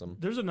that's awesome.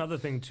 There's another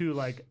thing too.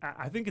 Like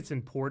I think it's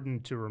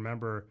important to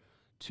remember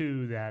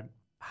too that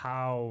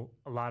how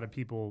a lot of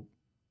people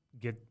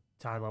get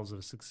to high levels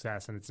of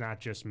success, and it's not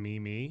just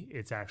me,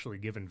 it's actually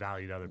giving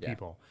value to other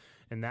people.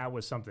 And that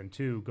was something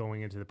too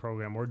going into the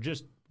program, or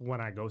just when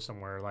I go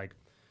somewhere, like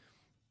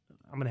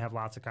I'm going to have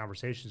lots of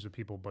conversations with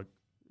people, but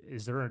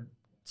is there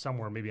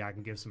somewhere maybe I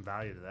can give some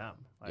value to them?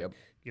 Like,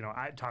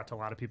 I talked to a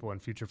lot of people in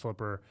Future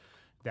Flipper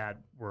that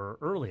were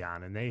early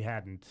on, and they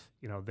hadn't,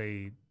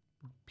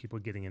 people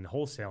getting into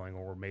wholesaling,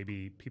 or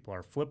maybe people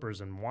are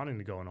flippers and wanting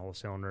to go into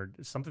wholesaling, or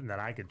something that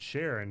I could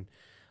share. And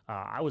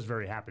I was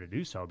very happy to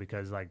do so,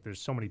 because like there's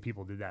so many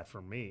people did that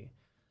for me,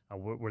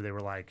 where they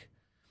were like,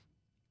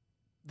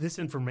 this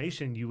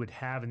information you would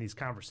have in these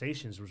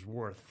conversations was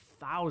worth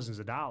thousands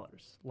of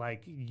dollars.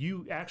 Like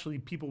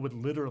people would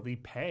literally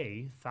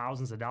pay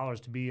thousands of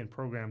dollars to be in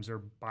programs or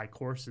buy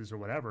courses or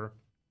whatever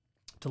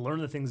to learn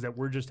the things that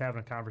we're just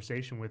having a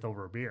conversation with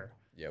over a beer.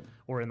 Yep.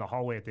 Or in the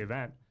hallway at the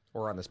event.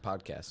 Or on this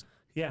podcast.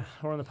 Yeah,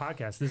 or on the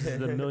podcast. This is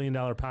the $1 Million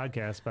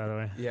podcast, by the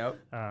way. Yep.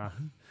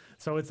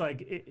 So it's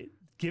like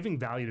giving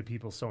value to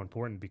people is so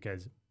important,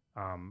 because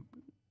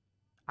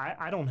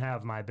I don't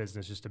have my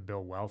business just to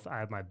build wealth. I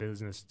have my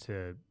business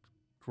to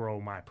grow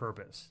my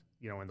purpose,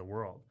 in the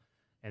world.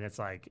 And it's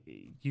like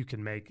you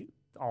can make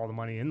all the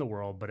money in the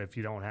world, but if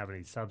you don't have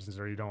any substance,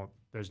 or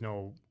there's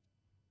no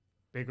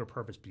bigger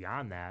purpose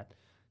beyond that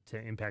to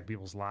impact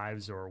people's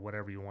lives or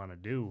whatever you want to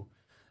do,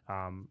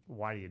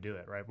 why do you do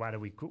it, right? Why do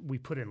we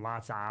put in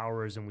lots of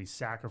hours and we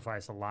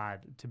sacrifice a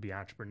lot to be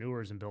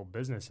entrepreneurs and build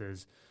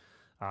businesses?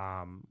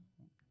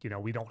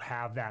 We don't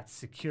have that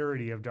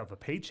security of a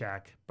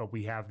paycheck, but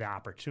we have the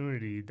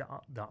opportunity,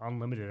 the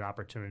unlimited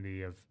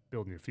opportunity of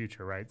building your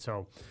future, right?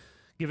 So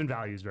giving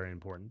value is very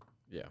important.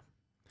 Yeah.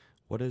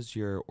 What does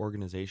your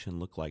organization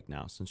look like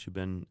now? Since you've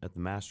been at the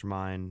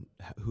mastermind,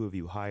 who have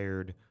you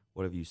hired?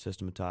 What have you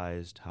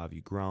systematized? How have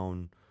you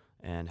grown?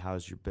 And how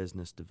has your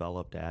business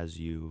developed as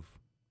you've,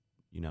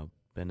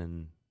 been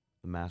in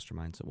the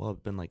mastermind? So, it's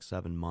been like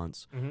 7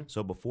 months. Mm-hmm.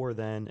 So before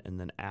then and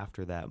then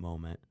after that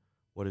moment,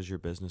 what does your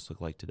business look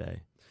like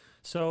today?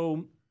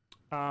 So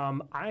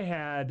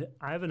I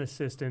have an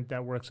assistant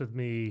that works with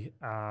me.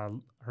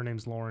 Her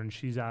name's Lauren.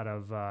 She's out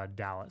of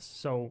Dallas.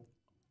 So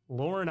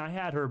Lauren, I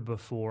had her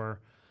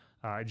before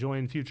I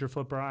joined Future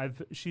Flipper.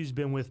 She's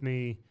been with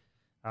me.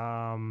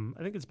 I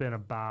think it's been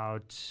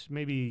about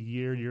maybe a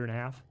year and a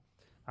half.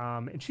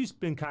 And she's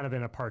been kind of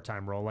in a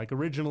part-time role. Like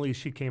originally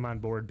she came on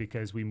board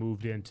because we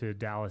moved into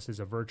Dallas as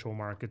a virtual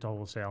market to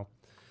wholesale.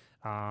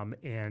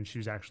 And she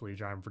was actually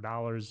driving for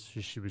dollars.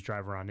 She was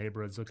driving around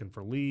neighborhoods looking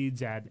for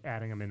leads,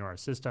 adding them into our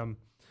system.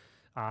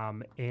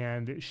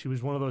 And she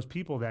was one of those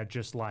people that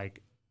just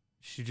like,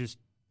 she just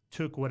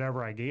took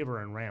whatever I gave her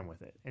and ran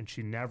with it. And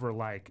she never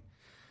like,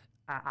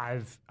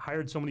 I've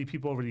hired so many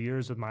people over the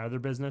years with my other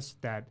business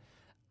that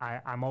I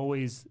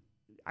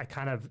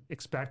kind of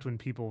expect when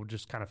people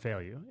just kind of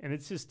fail you. And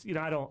it's just, you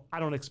know, I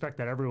don't expect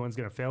that everyone's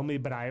going to fail me,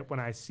 but when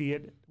I see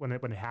it, when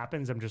it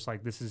happens, I'm just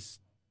like, this is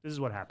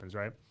what happens.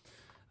 Right.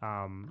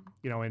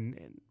 You know, and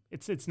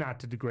it's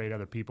not to degrade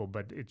other people,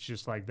 but it's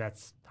just like,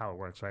 that's how it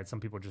works, right? Some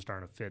people just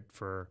aren't a fit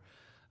for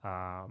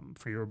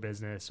your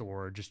business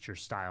or just your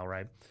style.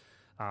 Right.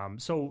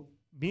 So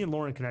me and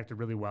Lauren connected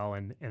really well,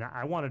 and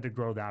I wanted to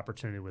grow the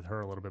opportunity with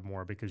her a little bit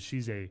more because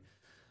she's a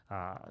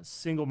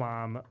single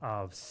mom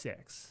of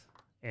 6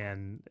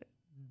 and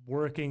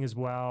working as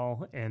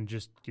well, and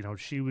just, you know,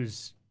 she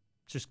was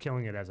just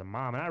killing it as a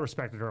mom, and I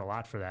respected her a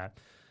lot for that.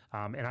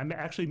 And I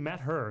actually met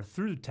her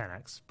through the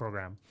 10X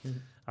program.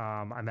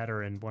 Mm-hmm. I met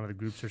her in one of the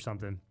groups or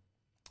something,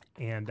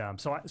 and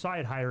so I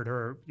had hired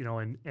her, you know,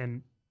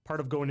 and part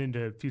of going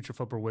into Future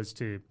Flipper was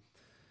to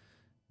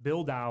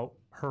build out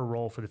her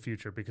role for the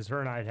future, because her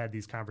and I had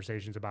these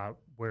conversations about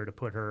where to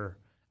put her.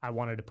 I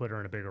wanted to put her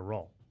in a bigger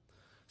role.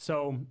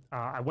 So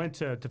I went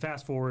to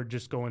fast forward,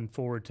 just going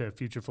forward to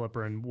Future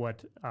Flipper and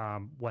what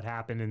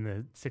happened in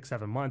the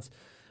 6-7 months.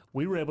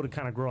 We were able to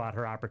kind of grow out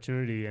her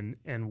opportunity,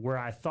 and where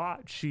I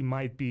thought she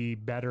might be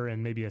better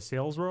in maybe a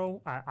sales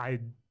role, I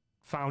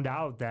found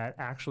out that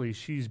actually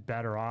she's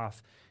better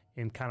off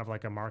in kind of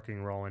like a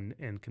marketing role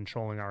and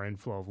controlling our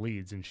inflow of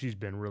leads, and she's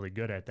been really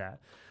good at that.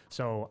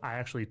 So I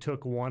actually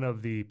took one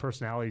of the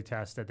personality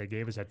tests that they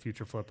gave us at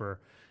Future Flipper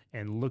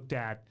and looked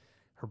at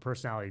her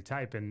personality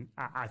type, and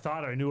I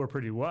thought I knew her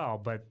pretty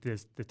well, but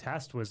the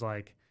test was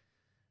like,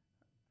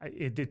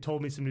 it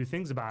told me some new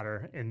things about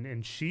her,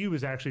 and she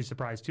was actually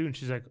surprised too, and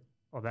she's like,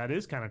 well, that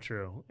is kind of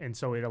true. And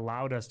so it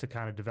allowed us to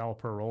kind of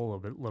develop her role a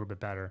little bit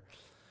better.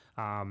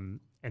 And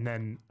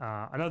then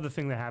another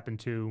thing that happened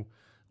too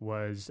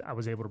was I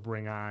was able to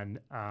bring on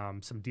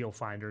some deal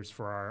finders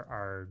for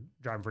our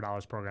Driving for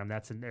Dollars program.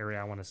 That's an area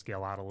I want to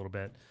scale out a little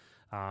bit,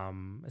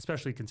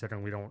 especially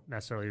considering we don't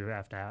necessarily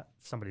have to have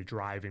somebody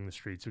driving the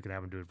streets. We can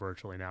have them do it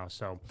virtually now.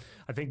 So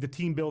I think the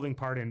team building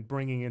part and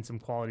bringing in some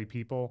quality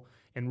people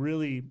and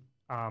really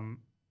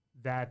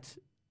that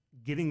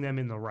getting them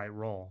in the right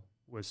role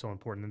was so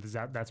important.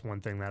 And that's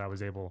one thing that I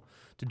was able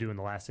to do in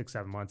the last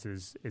 6-7 months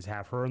is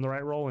have her in the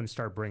right role and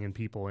start bringing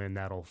people in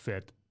that'll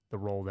fit the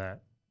role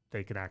that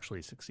they can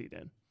actually succeed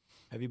in.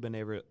 Have you been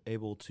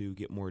able to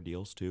get more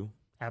deals too?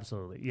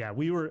 Absolutely. Yeah.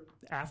 We were,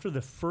 after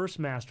the first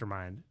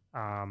mastermind,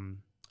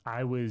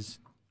 I was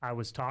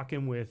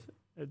talking with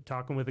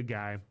a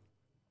guy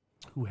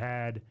who they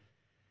had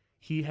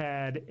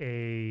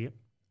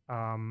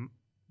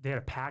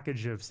a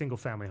package of single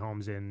family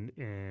homes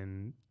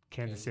in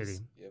Kansas City.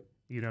 Yep.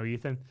 You know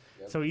Ethan.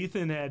 Yep. So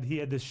Ethan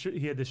had this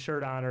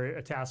shirt on or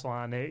a tassel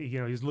on.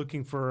 You know, he's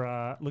looking for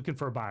a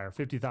buyer,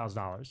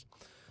 $50,000.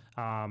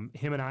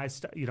 Him and I,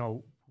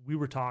 we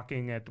were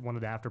talking at one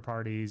of the after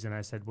parties, and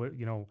I said, "What,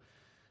 you know,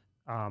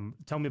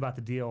 tell me about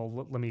the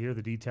deal. Let me hear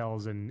the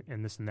details and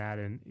this and that."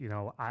 And you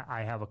know,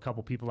 I have a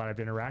couple people that I've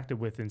interacted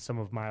with in some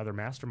of my other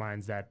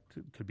masterminds that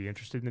could be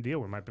interested in the deal.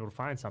 We might be able to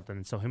find something.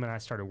 And so him and I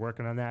started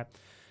working on that.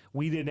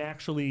 We didn't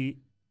actually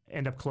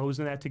end up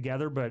closing that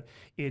together, but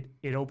it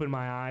opened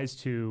my eyes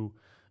to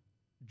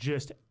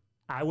just,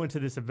 I went to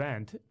this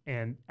event,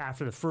 and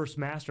after the first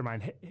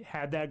mastermind,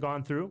 had that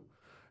gone through,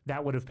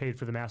 that would have paid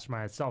for the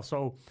mastermind itself.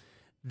 So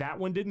that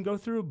one didn't go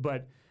through,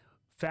 but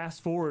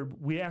fast forward,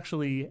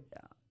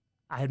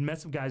 I had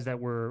met some guys that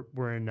were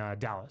in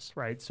Dallas,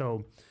 right?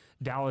 So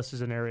Dallas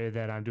is an area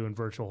that I'm doing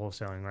virtual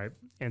wholesaling, right?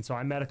 And so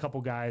I met a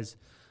couple guys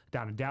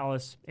down in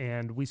Dallas,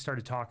 and we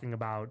started talking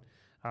about,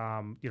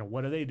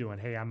 what are they doing?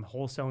 Hey, I'm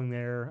wholesaling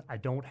there. I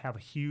don't have a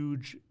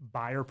huge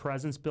buyer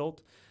presence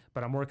built,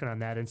 but I'm working on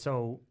that. And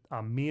so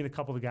me and a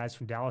couple of the guys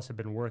from Dallas have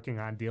been working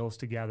on deals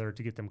together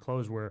to get them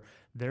closed where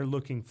they're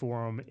looking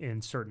for them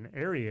in certain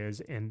areas.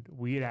 And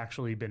we had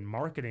actually been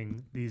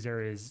marketing these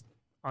areas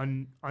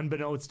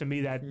unbeknownst to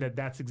me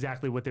that's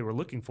exactly what they were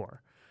looking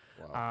for.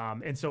 Wow.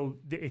 And so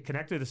it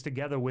connected us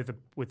together with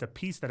a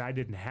piece that I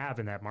didn't have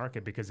in that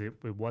market because it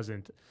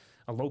wasn't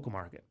a local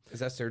market.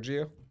 Is that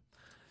Sergio?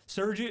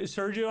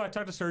 Sergio, I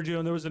talked to Sergio,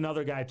 and there was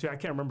another guy too. I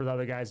can't remember the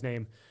other guy's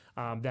name.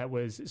 That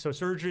was so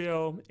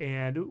Sergio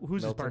and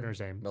who's his Milton. partner's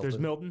name? Milton. There's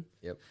Milton.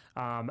 Yep.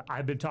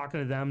 I've been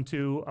talking to them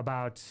too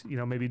about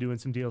maybe doing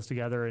some deals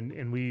together,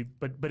 and we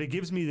but it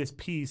gives me this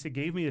piece. It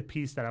gave me the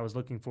piece that I was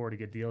looking for to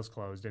get deals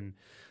closed, and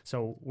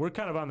so we're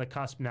kind of on the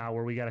cusp now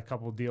where we got a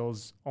couple of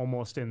deals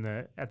almost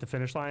at the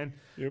finish line.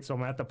 Yep. So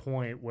I'm at the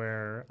point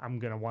where I'm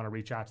gonna want to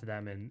reach out to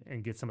them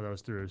and get some of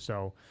those through.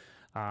 So.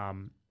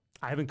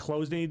 I haven't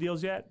closed any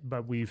deals yet,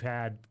 but we've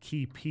had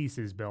key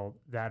pieces built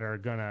that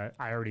are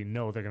I already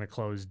know they're gonna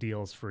close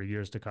deals for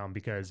years to come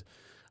because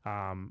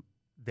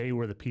they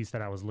were the piece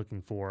that I was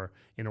looking for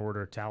in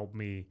order to help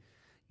me,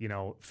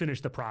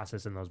 finish the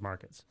process in those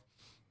markets.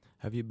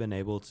 Have you been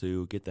able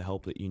to get the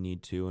help that you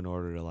need to in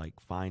order to like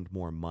find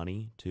more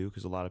money too?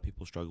 Because a lot of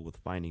people struggle with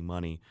finding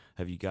money.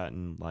 Have you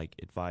gotten like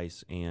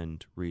advice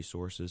and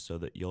resources so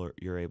that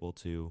you're able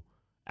to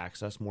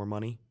access more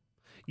money?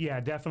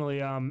 Yeah, definitely.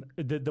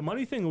 The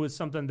money thing was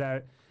something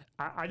that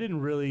I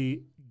didn't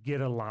really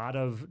get a lot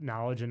of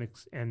knowledge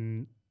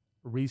and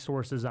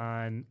resources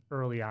on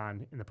early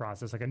on in the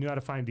process. Like I knew how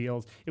to find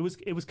deals. It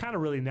was kind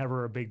of really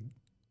never a big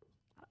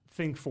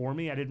thing for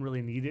me. I didn't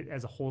really need it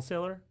as a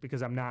wholesaler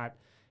because I'm not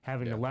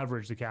having to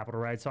leverage the capital,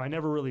 right? So I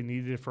never really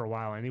needed it for a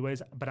while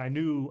anyways, but I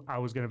knew I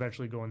was going to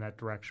eventually go in that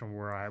direction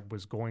where I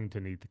was going to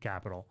need the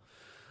capital.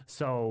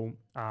 So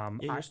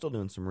you're still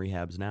doing some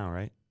rehabs now,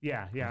 right?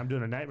 Yeah, I'm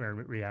doing a nightmare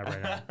rehab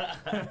right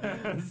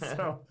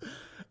now.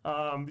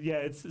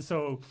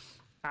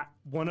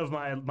 One of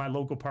my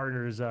local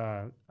partners,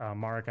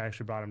 Mark, I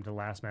actually brought him to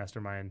last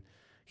Mastermind.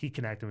 He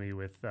connected me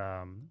with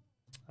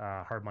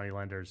hard money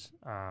lenders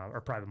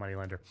or private money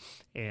lender,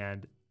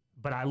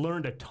 but I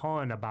learned a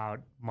ton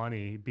about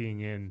money being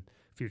in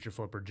Future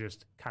Flipper,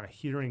 just kind of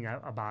hearing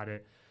about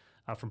it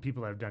from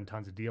people that have done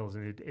tons of deals,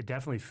 and it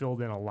definitely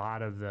filled in a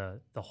lot of the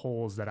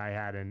holes that I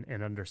had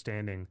in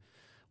understanding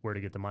where to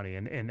get the money.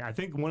 And I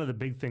think one of the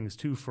big things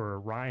too for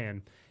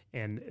Ryan,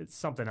 and it's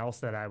something else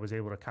that I was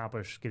able to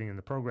accomplish getting in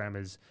the program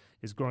is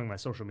growing my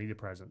social media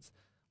presence.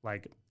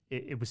 Like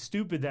it was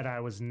stupid that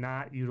I was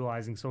not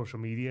utilizing social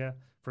media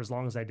for as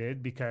long as I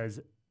did because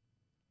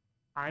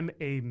I'm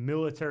a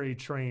military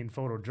trained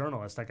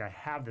photojournalist. Like I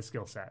have the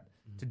skill set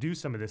to do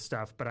some of this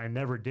stuff, but I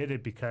never did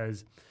it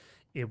because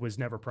it was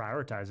never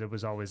prioritized. It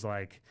was always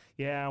like,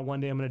 yeah, one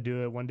day I'm going to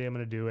do it. One day I'm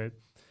going to do it.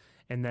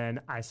 And then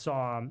I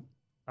saw,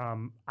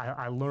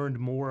 I learned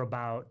more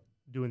about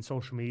doing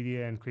social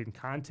media and creating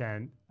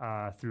content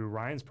through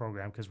Ryan's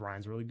program because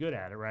Ryan's really good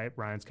at it, right?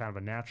 Ryan's kind of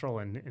a natural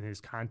and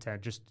his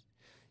content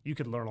you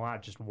could learn a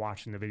lot just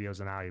watching the videos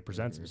and how he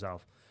presents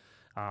himself.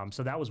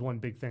 So that was one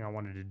big thing I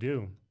wanted to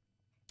do.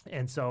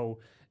 And so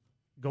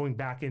going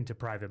back into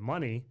private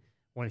money,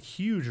 one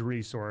huge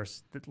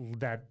resource that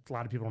a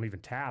lot of people don't even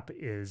tap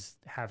is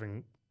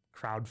having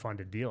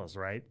crowd-funded deals,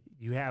 right?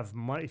 You have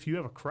money. If you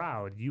have a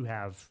crowd, you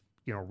have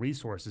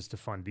resources to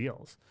fund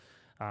deals.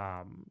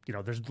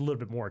 There's a little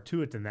bit more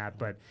to it than that,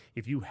 but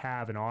if you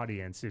have an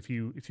audience, if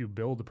you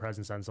build a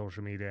presence on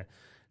social media,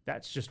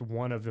 that's just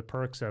one of the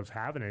perks of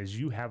having it is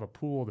you have a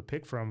pool to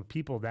pick from,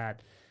 people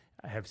that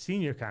have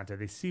seen your content.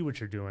 They see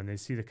what you're doing. They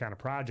see the kind of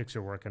projects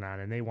you're working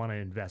on, and they want to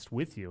invest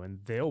with you, and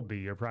they'll be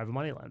your private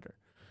money lender.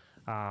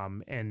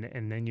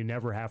 And then you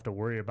never have to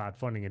worry about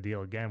funding a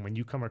deal again. When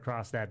you come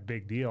across that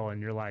big deal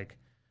and you're like,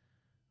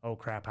 oh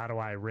crap, how do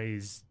I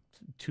raise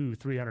 $200,000,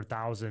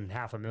 $300,000,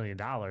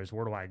 $500,000?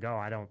 Where do I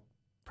go?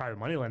 Private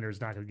money lender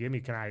is not going to give me.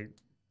 Can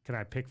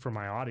I pick from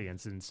my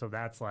audience? And so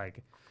that's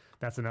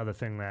another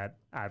thing that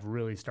I've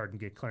really started to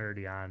get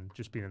clarity on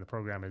just being in the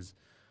program is,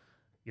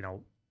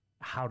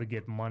 how to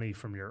get money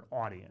from your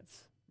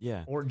audience.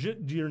 Yeah. Or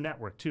your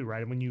network too,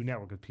 right? When you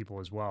network with people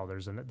as well,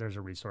 there's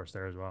a resource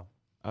there as well.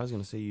 I was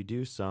going to say you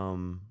do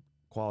some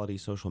quality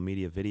social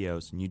media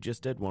videos, and you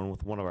just did one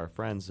with one of our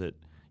friends that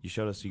you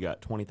showed us. You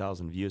got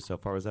 20,000 views so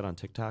far. Was that on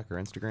TikTok or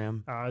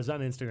Instagram? It was on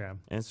Instagram.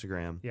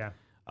 Instagram. Yeah.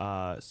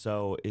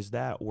 So is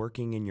that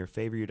working in your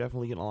favor? You're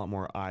definitely getting a lot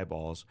more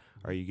eyeballs.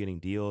 Are you getting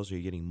deals? Are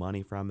you getting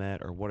money from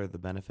it? Or what are the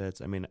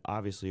benefits? I mean,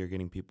 obviously you're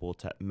getting people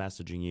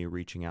messaging you,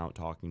 reaching out,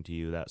 talking to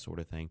you, that sort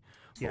of thing.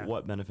 But Yeah.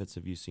 what benefits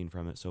have you seen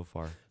from it so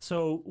far?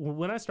 So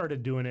when I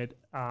started doing it,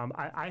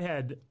 I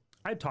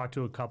had talked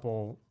to a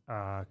couple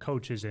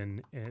coaches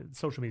and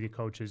social media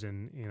coaches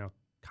and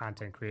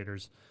content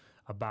creators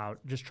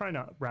about just trying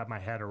to wrap my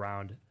head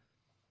around.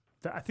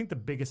 I think the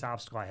biggest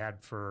obstacle I had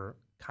for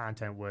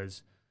content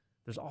was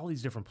there's all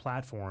these different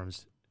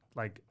platforms.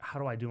 Like, how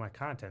do I do my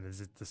content?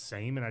 Is it the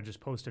same and I just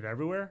post it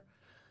everywhere?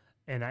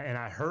 And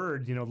I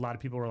heard a lot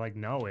of people were like,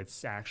 no,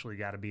 it's actually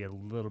got to be a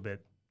little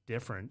bit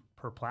different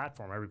per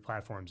platform. Every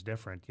platform's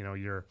different.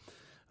 Your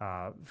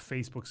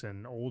Facebook's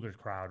an older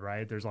crowd,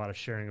 right? There's a lot of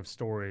sharing of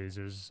stories.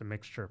 There's a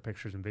mixture of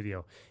pictures and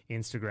video.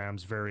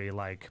 Instagram's very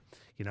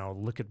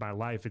look at my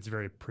life. It's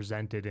very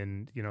presented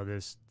in,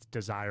 this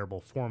desirable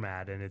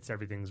format, and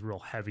everything's real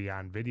heavy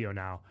on video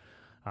now.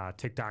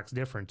 TikTok's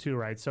different too,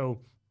 right? So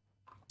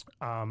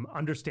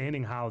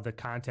understanding how the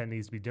content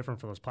needs to be different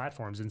for those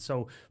platforms. And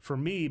so for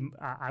me,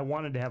 I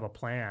wanted to have a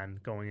plan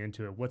going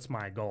into it. What's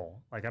my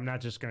goal? Like, I'm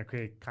not just going to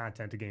create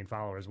content to gain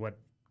followers.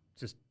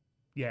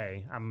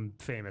 yay, I'm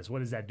famous. What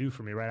does that do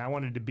for me, right? I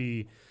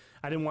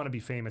didn't want to be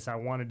famous. I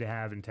wanted to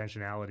have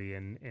intentionality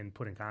in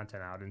putting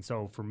content out. And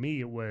so for me,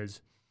 it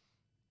was,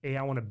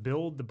 I want to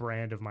build the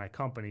brand of my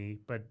company,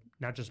 but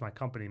not just my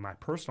company, my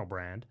personal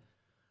brand,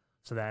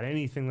 so that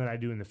anything that I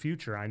do in the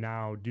future, I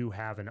now do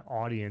have an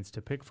audience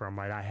to pick from,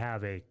 right? I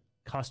have a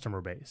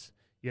customer base.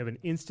 You have an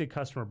instant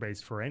customer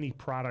base for any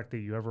product that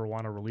you ever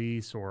want to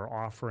release or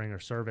offering or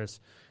service,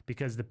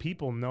 because the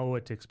people know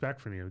what to expect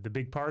from you. The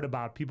big part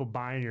about people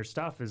buying your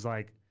stuff is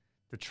like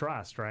the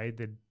trust, right?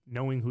 The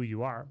knowing who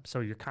you are. So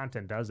your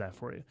content does that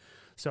for you.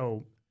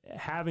 So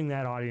having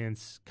that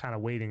audience kind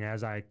of waiting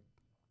as I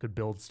could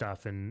build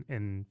stuff and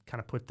kind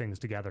of put things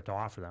together to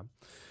offer them.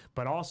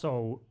 But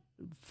also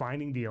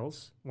finding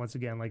deals, once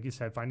again, like you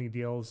said, finding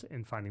deals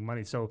and finding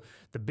money. So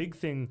the big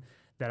thing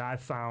that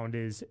I've found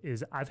is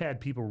I've had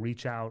people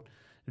reach out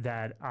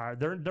that are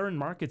they're in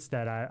markets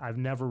that I've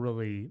never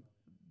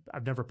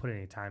put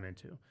any time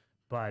into,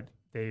 but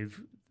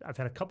I've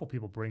had a couple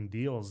people bring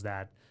deals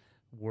that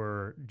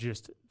were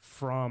just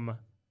from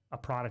a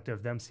product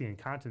of them seeing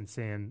content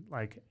saying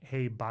like,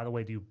 hey, by the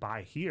way, do you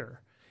buy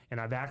here? And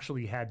I've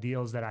actually had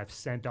deals that I've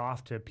sent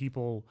off to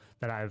people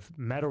that I've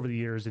met over the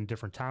years in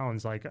different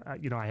towns. Like,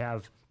 I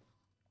have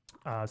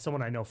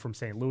someone I know from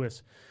St.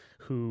 Louis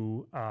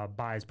who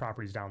buys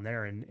properties down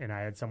there. And I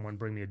had someone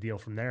bring me a deal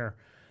from there.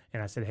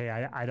 And I said, hey,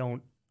 I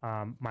don't,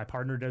 my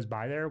partner does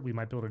buy there. We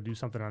might be able to do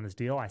something on this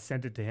deal. I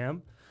sent it to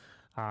him.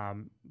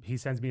 He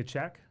sends me a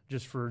check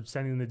just for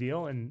sending the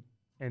deal. And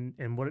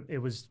what it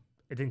was,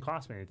 it didn't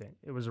cost me anything.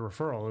 It was a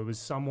referral. It was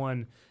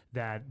someone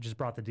that just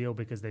brought the deal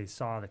because they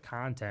saw the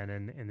content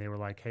and they were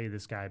like, hey,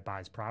 this guy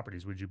buys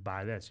properties. Would you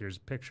buy this? Here's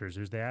pictures.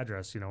 Here's the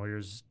address.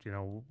 Here's,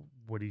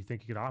 what do you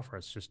think you could offer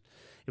us? Just,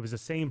 it was the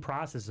same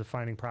process of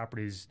finding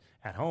properties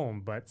at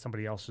home, but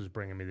somebody else was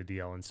bringing me the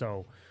deal. And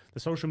so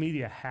the social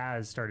media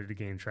has started to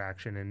gain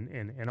traction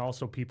and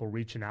also people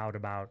reaching out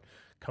about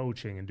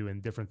coaching and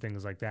doing different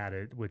things like that,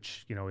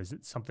 which, is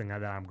something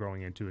that I'm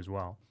growing into as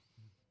well.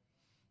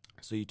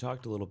 So you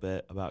talked a little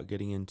bit about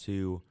getting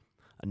into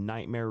a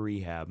nightmare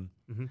rehab.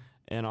 Mm-hmm.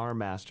 In our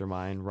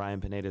mastermind,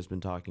 Ryan Pineda has been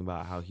talking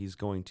about how he's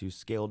going to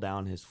scale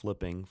down his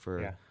flipping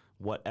for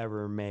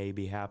whatever may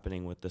be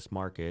happening with this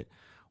market.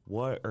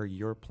 What are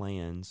your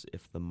plans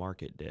if the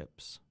market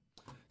dips?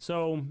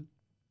 So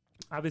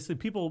obviously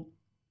people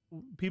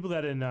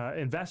that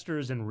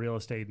investors in real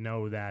estate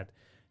know that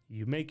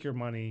you make your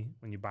money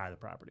when you buy the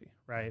property,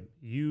 right?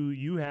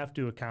 You have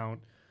to account.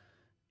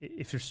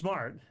 If you're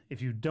smart,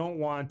 if you don't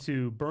want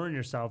to burn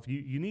yourself,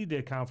 you need to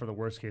account for the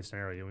worst case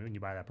scenario when you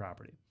buy that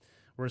property.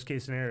 Worst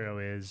case scenario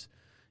is,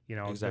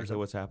 exactly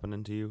what's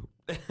happening to you.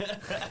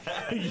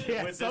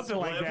 Yeah, something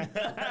like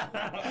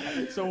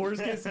that. So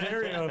worst case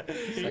scenario,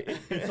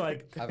 it's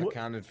like I've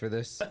accounted for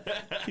this.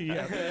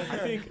 Yeah, I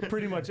think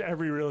pretty much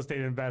every real estate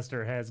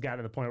investor has gotten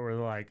to the point where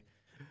they're like,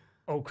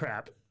 oh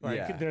crap,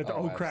 they're at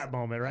the crap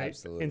moment, right?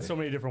 Absolutely. In so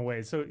many different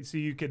ways. So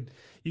you could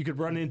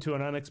run into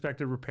an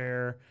unexpected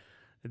repair.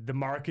 The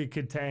market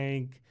could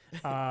tank.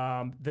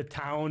 The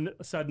town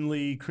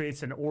suddenly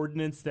creates an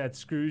ordinance that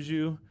screws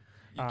you.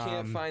 You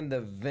can't find the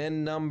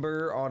VIN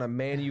number on a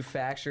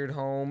manufactured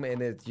home,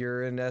 and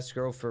you're in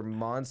escrow for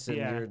months, and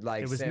you're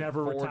like, it was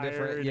never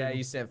retired.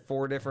 You sent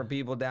 4 different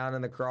people down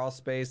in the crawl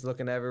space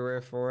looking everywhere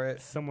for it.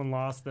 Someone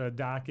lost the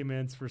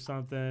documents for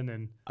something,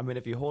 and I mean,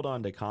 if you hold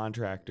on to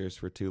contractors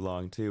for too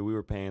long, too, we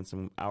were paying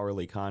some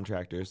hourly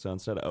contractors, so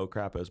instead of oh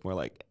crap, it was more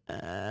like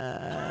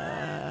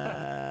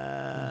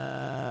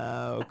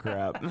oh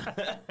crap.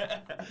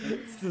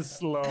 It's the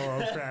slow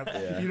oh crap.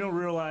 Yeah. You don't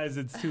realize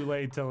it's too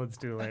late till it's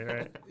too late,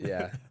 right?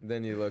 Yeah.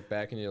 Then you look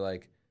back and you're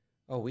like,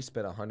 oh, we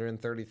spent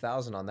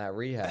 $130,000 on that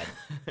rehab.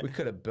 We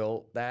could have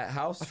built that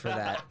house for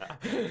that.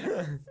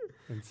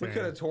 We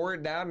could have tore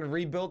it down and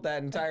rebuilt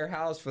that entire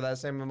house for that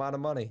same amount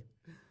of money.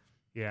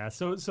 Yeah.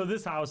 So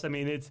this house, I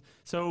mean, it's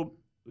so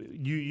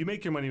you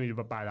make your money when you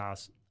buy the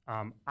house.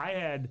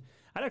 I'd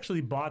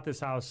actually bought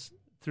this house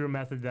through a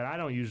method that I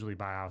don't usually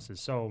buy houses.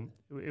 So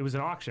it was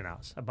an auction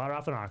house. I bought it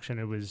off an auction.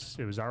 It was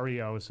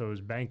REO, so it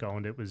was bank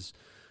owned. It was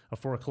a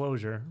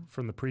foreclosure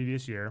from the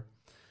previous year,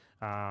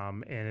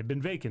 and it had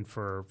been vacant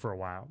for a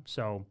while.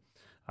 So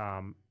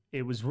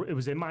it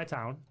was in my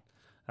town.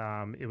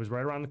 It was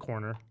right around the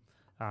corner,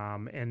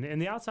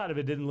 and the outside of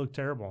it didn't look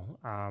terrible.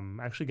 I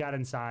actually got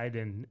inside,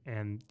 and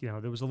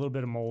there was a little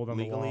bit of mold on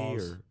the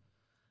walls.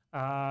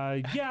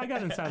 Yeah, I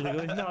got inside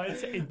legally. No,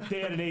 they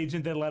had an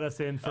agent that let us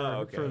in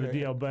for the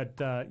deal, but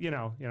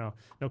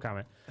no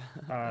comment.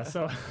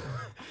 So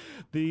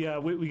we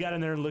got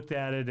in there and looked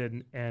at it,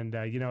 and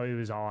it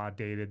was all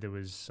outdated. There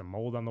was some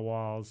mold on the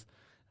walls.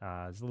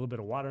 There's a little bit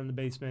of water in the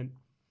basement.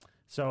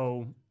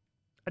 So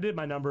I did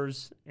my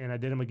numbers and I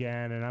did them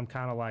again, and I'm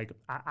kind of like,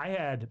 I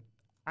had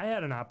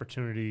an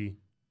opportunity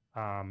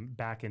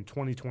back in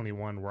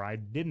 2021 where I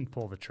didn't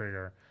pull the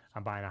trigger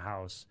on buying a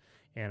house,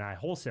 and I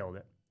wholesaled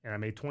it. And I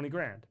made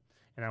 $20,000,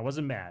 and I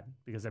wasn't mad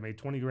because I made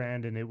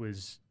 $20,000, and it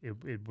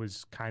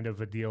was kind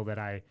of a deal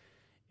that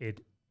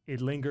it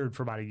lingered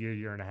for about a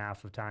year and a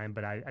half of time,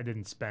 but I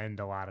didn't spend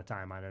a lot of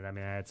time on it. I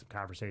mean, I had some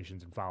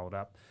conversations and followed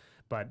up,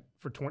 But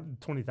for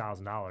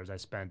 $20,000, I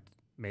spent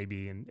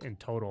maybe in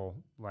total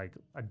like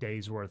a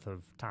day's worth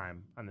of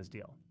time on this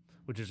deal,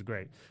 which is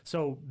great.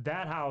 So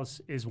that house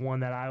is one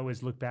that I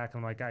always look back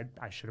and I'm like,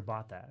 I should have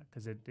bought that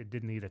because it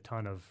didn't need a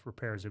ton of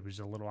repairs. It was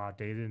a little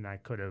outdated, and I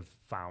could have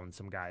found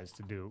some guys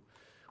to do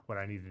what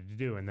I needed to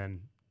do and then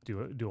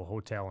do a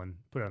hotel and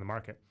put it on the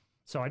market.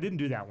 So I didn't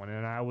do that one.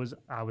 And I was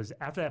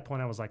after that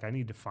point, I was like, I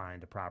need to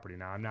find a property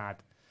now.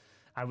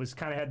 I was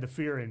kind of had the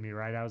fear in me,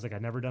 right? I was like,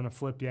 I've never done a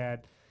flip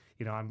yet.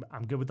 You know,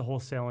 I'm good with the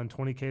wholesaling.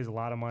 20K is a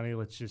lot of money.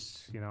 Let's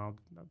just, you know,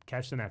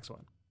 catch the next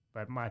one.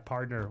 But my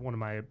partner,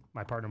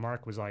 my partner,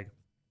 Mark, was like,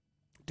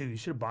 dude, you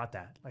should have bought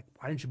that. Like,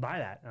 why didn't you buy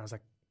that? And I was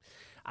like,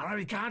 I don't have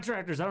any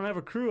contractors. I don't have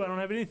a crew. I don't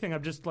have anything.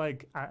 I'm just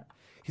like,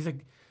 he's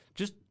like,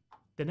 just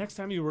the next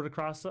time you run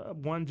across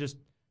one, just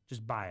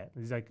buy it.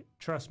 He's like,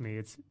 trust me,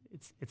 it's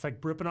like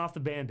ripping off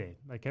the Band-Aid.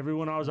 Like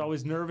everyone was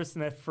always nervous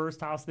in that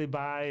first house they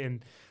buy,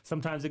 and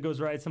sometimes it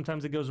goes right,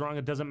 sometimes it goes wrong.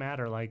 It doesn't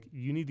matter. Like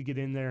you need to get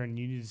in there and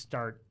you need to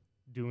start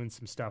doing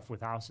some stuff with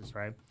houses,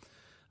 right?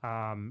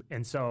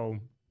 And so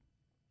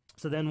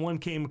then one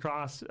came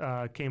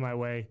my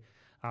way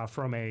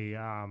from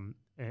an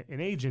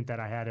agent that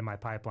I had in my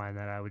pipeline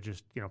that I would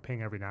just, you know,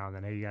 ping every now and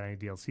then. Hey, you got any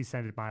deals? He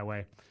sent it my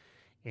way.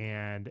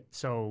 And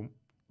so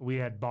we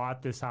had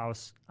bought this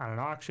house on an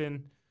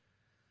auction.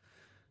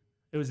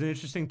 It was an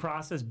interesting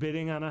process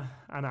bidding on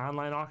an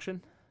online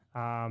auction.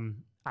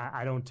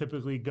 I don't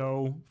typically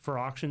go for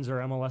auctions or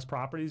MLS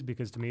properties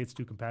because to me it's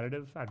too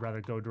competitive. I'd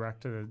rather go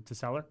direct to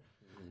seller.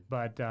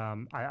 But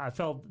I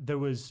felt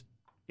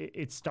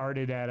it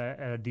started at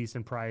a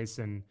decent price,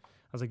 and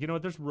I was like, you know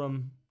what, there's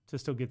room to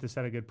still get this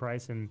at a good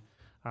price, and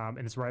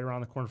it's right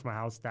around the corner from my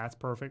house. That's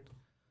perfect.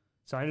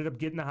 So I ended up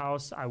getting the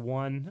house. I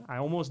won. I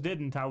almost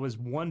didn't. I was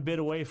one bid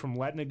away from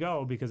letting it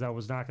go because I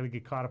was not going to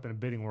get caught up in a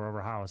bidding war over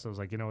a house. I was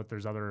like, you know what,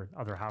 there's other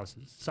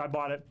houses. So I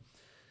bought it.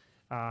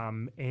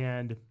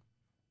 And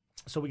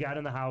so we got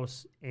in the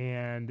house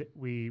and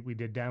we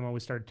did demo. We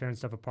started tearing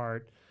stuff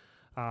apart.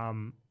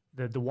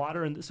 The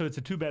water, so it's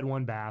a 2-bed,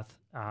 1-bath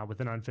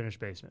with an unfinished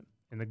basement.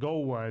 And the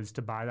goal was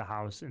to buy the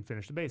house and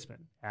finish the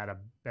basement, add a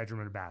bedroom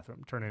and a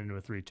bathroom, turn it into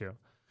a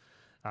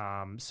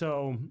 3-2.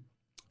 So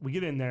we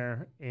get in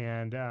there,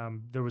 and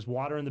there was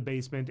water in the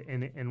basement,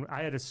 and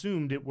I had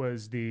assumed it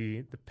was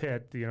the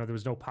pit. You know, there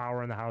was no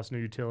power in the house, no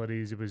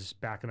utilities. It was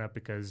backing up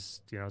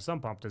because, you know, some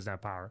pump doesn't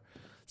have power.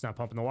 It's not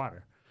pumping the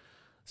water.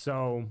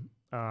 So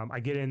I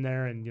get in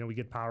there, and, you know, we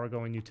get power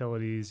going,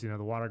 utilities. You know,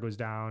 the water goes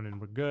down,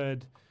 and we're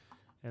good.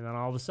 And then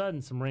all of a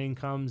sudden, some rain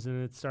comes,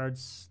 and it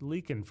starts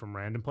leaking from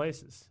random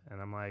places.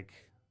 And I'm like,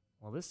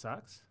 well, this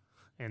sucks.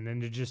 And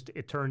then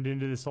it turned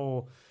into this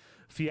whole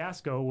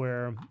fiasco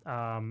where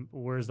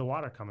where's the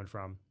water coming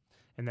from?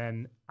 And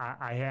then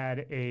I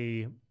had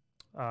a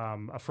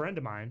friend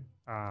of mine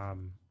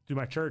through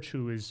my church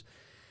who is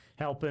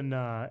helping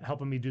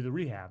me do the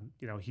rehab.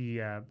 You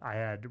know, I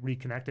had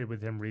reconnected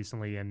with him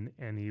recently,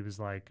 and he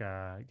was like, you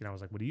know, I was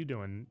like, what are you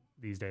doing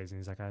these days? And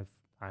he's like,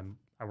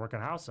 I work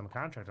in a house. I'm a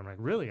contractor. I'm like,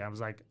 really? I was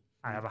like,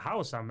 I have a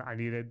house. I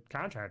need a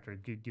contractor.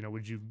 You know,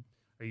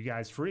 are you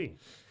guys free?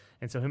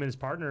 And so him and his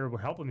partner were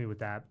helping me with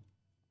that.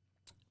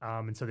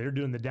 And so they're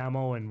doing the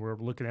demo, and we're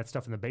looking at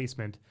stuff in the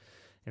basement,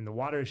 and the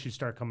water issues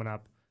start coming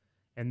up.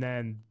 And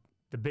then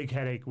the big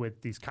headache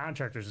with these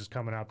contractors is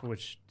coming up,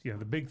 which, you know,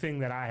 the big thing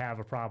that I have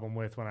a problem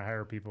with when I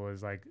hire people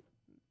is like,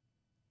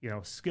 you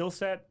know, skill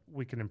set,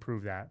 we can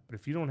improve that. But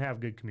if you don't have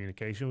good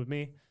communication with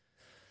me,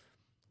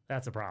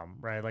 that's a problem,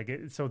 right? Like,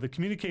 so the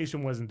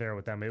communication wasn't there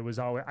with them. It was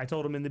always, I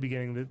told them in the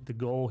beginning that the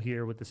goal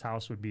here with this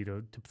house would be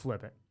to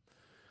flip it.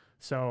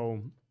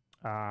 So,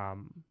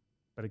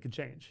 but it could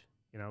change.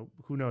 You know,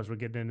 who knows? We're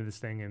getting into this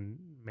thing, and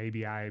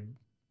maybe I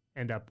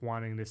end up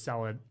wanting to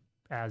sell it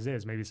as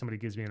is. Maybe somebody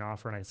gives me an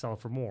offer and I sell it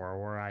for more,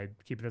 or I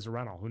keep it as a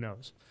rental. Who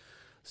knows?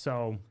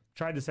 So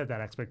tried to set that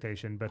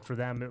expectation, but for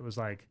them it was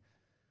like,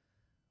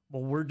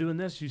 well, we're doing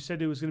this. You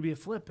said it was going to be a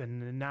flip,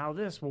 and now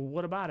this. Well,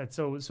 what about it?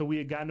 So we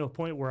had gotten to a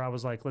point where I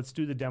was like, let's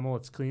do the demo.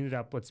 Let's clean it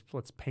up.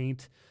 Let's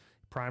paint,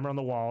 primer on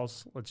the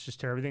walls. Let's just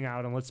tear everything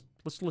out, and let's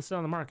list it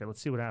on the market.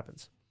 Let's see what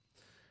happens.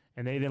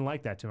 And they didn't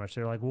like that too much.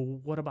 They're like, well,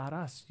 what about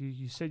us?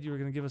 You said you were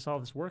going to give us all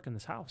this work in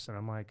this house. And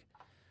I'm like,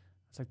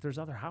 it's like, there's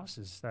other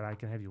houses that I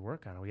can have you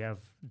work on. We have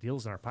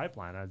deals in our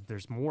pipeline.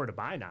 There's more to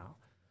buy now.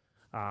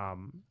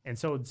 And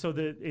so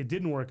it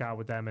didn't work out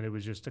with them. And it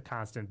was just a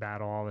constant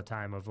battle all the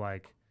time of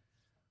like,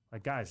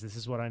 guys, this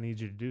is what I need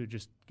you to do.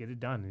 Just get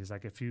it done. He's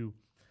like,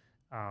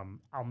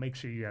 I'll make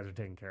sure you guys are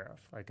taken care of.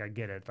 Like, I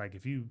get it. Like,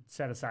 if you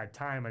set aside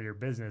time on your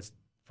business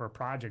for a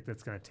project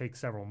that's going to take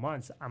several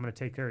months, I'm going to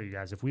take care of you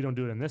guys. If we don't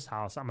do it in this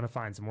house, I'm going to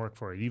find some work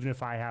for you. Even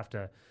if I have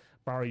to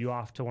borrow you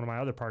off to one of my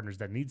other partners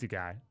that needs a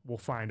guy, we'll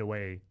find a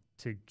way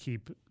to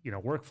keep, you know,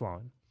 work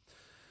flowing.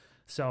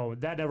 So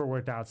that never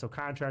worked out. So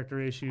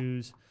contractor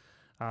issues,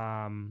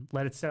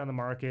 let it sit on the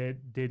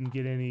market, didn't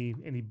get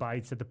any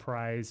bites at the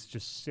price,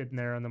 just sitting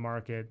there on the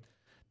market.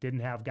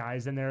 Didn't have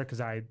guys in there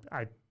because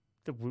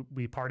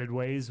we parted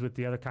ways with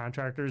the other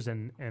contractors,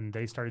 and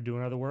they started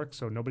doing other work.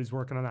 So nobody's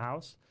working on the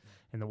house.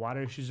 and the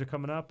water issues are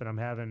coming up, and I'm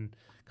having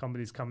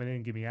companies come in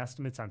and give me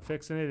estimates on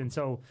fixing it. And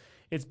so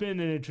it's been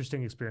an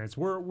interesting experience.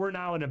 We're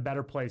now in a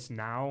better place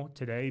now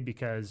today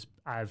because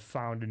I've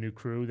found a new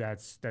crew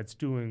that's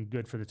doing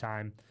good for the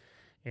time,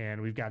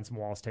 and we've gotten some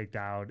walls taked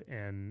out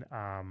and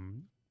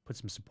put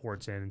some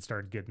supports in and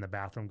started getting the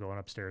bathroom going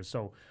upstairs.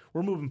 So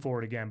we're moving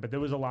forward again, but there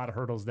was a lot of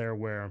hurdles there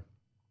where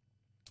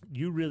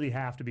you really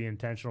have to be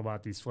intentional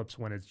about these flips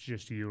when it's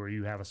just you or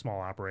you have a small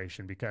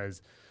operation,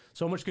 because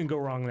so much can go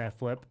wrong in that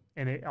flip.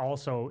 And it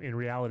also, in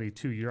reality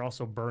too, you're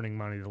also burning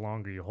money the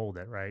longer you hold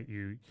it, right?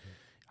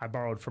 I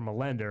borrowed from a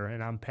lender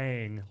and I'm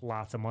paying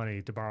lots of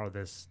money to borrow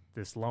this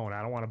loan.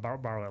 I don't want to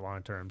borrow it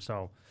long term.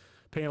 So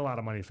paying a lot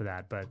of money for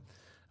that, but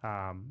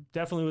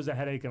definitely was a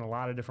headache in a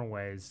lot of different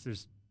ways.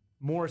 There's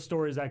more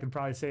stories I could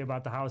probably say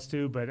about the house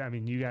too, but I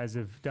mean, you guys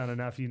have done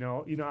enough. You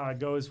know how it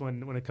goes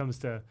when it comes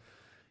to,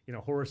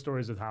 horror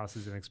stories with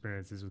houses and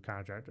experiences with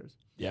contractors.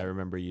 Yeah, I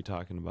remember you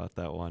talking about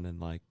that one and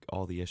like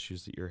all the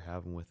issues that you're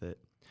having with it.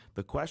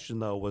 The question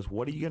though was,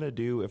 what are you gonna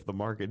do if the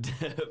market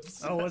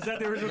dips? Oh, was that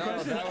the original No,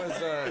 question? that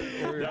was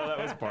No, that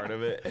was part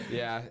of it.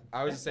 yeah.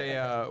 I would say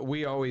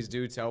we always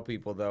do tell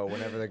people though,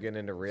 whenever they're getting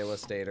into real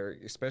estate, or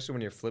especially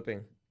when you're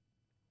flipping,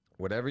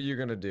 whatever you're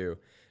gonna do,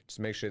 just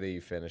make sure that you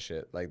finish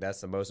it. Like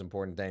that's the most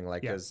important thing.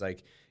 Like, because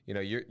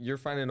you're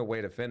finding a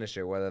way to finish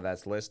it, whether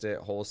that's list it,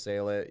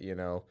 wholesale it,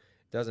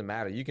 doesn't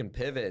matter. You can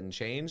pivot and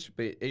change,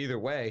 but either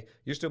way,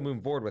 you're still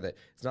moving forward with it.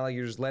 It's not like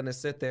you're just letting it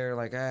sit there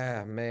like,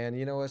 man,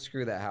 you know what,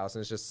 screw that house,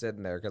 and it's just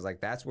sitting there, because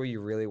like that's where you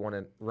really want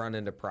to run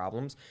into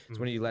problems. It's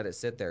when you let it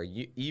sit there.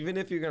 Even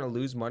if you're going to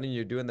lose money and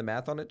you're doing the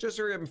math on it, just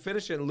hurry up and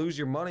finish it and lose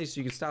your money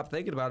so you can stop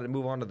thinking about it and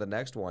move on to the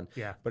next one.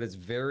 Yeah. But it's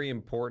very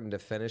important to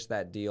finish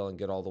that deal and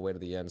get all the way to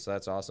the end. So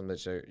that's awesome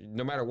that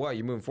no matter what,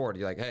 you're moving forward.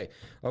 You're like, hey,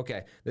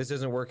 okay, this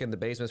isn't working. The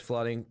basement's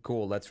flooding.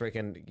 Cool. Let's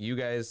freaking, you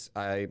guys,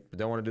 I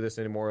don't want to do this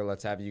anymore.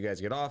 Let's have you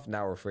guys get off.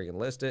 Now we're freaking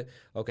list it.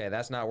 Okay,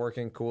 that's not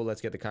working. Cool.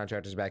 Let's get the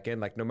contractors back in.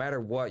 Like, no matter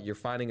what, you're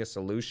finding a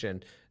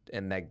solution,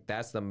 and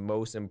that's the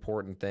most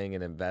important thing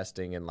in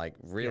investing and like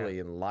really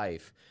in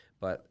life.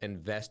 But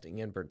investing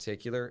in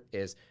particular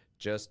is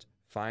just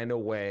find a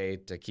way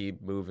to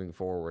keep moving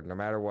forward. No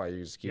matter what,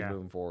 you just keep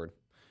moving forward.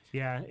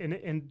 Yeah,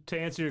 and to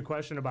answer your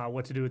question about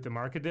what to do with the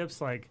market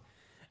dips, like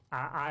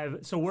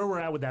so where we're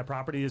at with that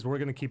property is we're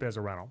going to keep it as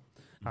a rental.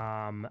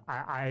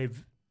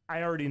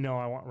 I already know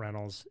I want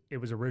rentals. It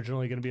was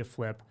originally going to be a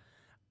flip.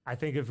 I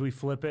think if we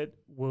flip it,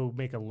 we'll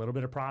make a little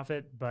bit of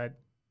profit, but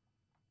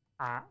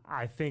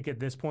I think at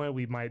this point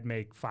we might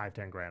make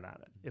 $5-10 grand on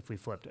it if we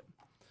flipped it,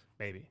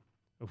 maybe.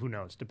 Who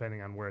knows,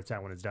 depending on where it's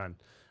at when it's done,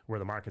 where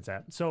the market's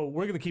at. So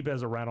we're going to keep it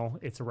as a rental.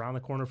 It's around the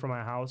corner from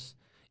my house.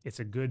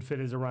 It's a good fit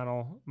as a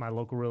rental. My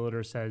local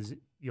realtor says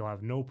you'll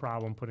have no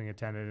problem putting a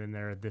tenant in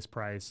there at this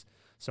price.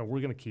 So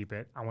we're going to keep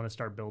it. I want to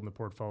start building the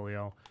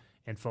portfolio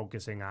and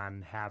focusing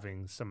on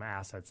having some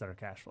assets that are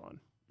cash flowing.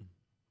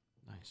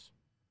 Nice.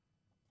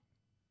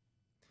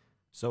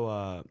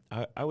 So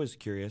I was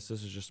curious.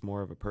 This is just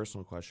more of a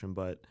personal question,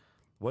 but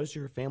what is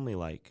your family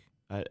like?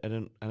 I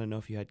don't know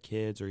if you had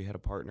kids or you had a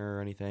partner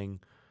or anything.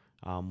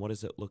 What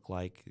does it look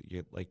like?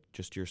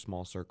 Just your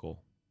small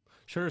circle.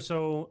 Sure.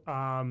 So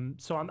I'm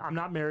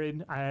not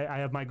married. I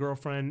have my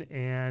girlfriend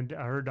and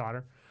her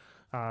daughter.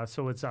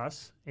 So it's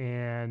us.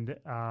 And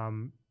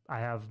I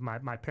have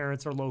my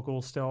parents are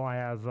local still. I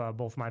have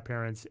both my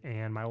parents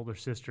and my older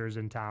sisters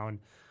in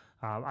town.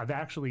 I've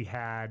actually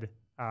had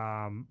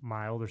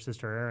my older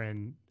sister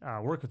Erin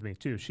work with me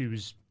too. She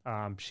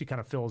kind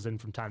of fills in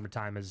from time to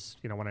time as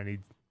when I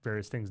need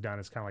various things done.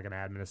 It's kind of like an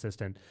admin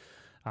assistant.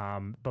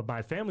 But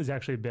my family's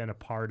actually been a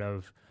part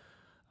of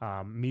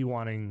me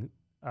wanting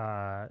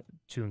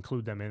to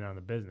include them in on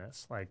the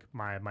business. Like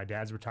my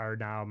dad's retired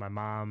now. My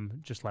mom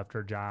just left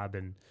her job,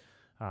 and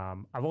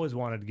I've always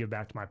wanted to give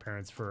back to my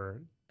parents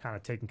for kind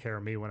of taking care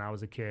of me when I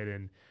was a kid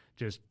and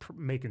just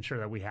making sure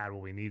that we had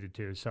what we needed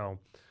to. So,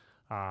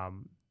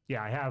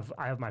 I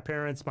have my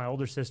parents, my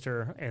older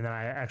sister, and then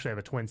I actually have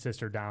a twin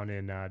sister down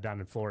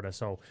in Florida.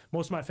 So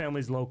most of my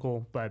family's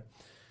local, but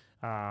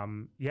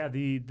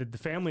the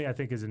family I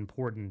think is an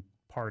important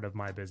part of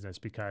my business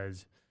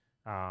because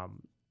I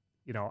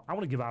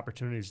want to give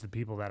opportunities to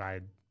people that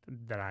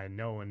I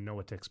know and know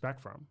what to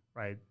expect from.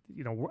 Right?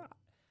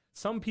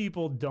 Some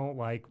people don't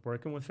like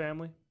working with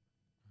family,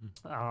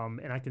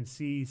 and I can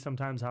see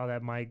sometimes how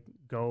that might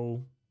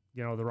go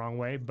the wrong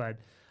way, but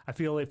I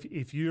feel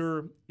if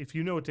you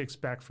know what to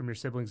expect from your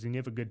siblings and you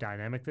have a good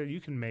dynamic there, you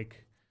can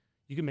make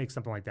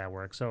something like that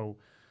work. So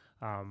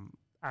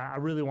I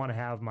really want to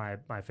have my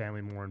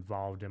family more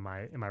involved in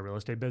my real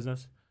estate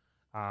business,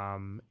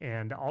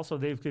 and also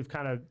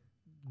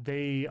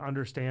they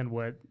understand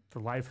what the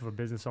life of a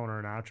business owner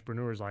and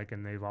entrepreneur is like,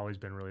 and they've always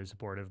been really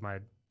supportive. My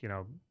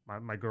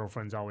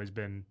girlfriend's always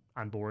been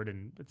on board,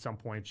 and at some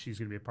point she's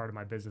going to be a part of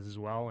my business as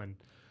well. And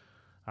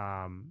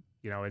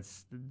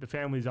it's the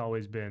family's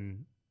always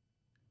been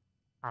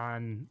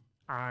on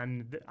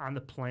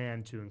the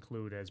plan to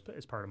include as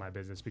part of my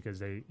business because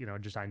they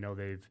I know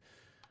they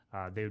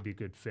would be a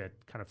good fit,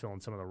 kind of filling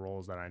some of the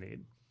roles that I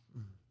need.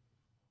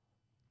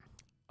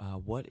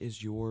 What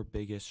is your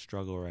biggest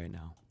struggle right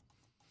now?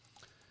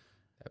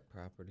 That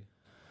property.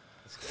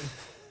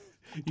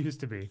 Used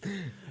to be.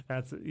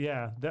 That's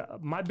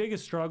my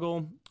biggest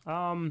struggle.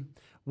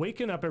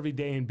 Waking up every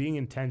day and being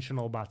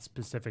intentional about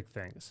specific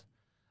things.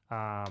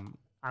 I'm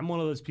one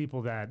of those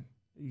people that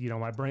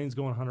my brain's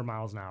going 100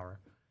 miles an hour,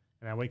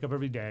 and I wake up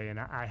every day and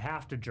I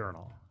have to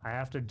journal. I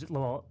have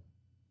to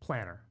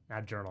planner,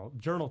 not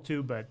journal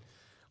too, but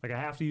like I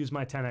have to use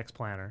my 10X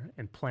planner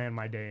and plan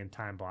my day and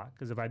time block,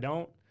 because if I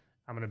don't,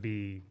 I'm going to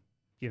be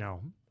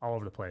all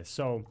over the place.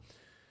 So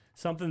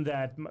something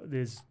that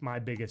is my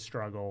biggest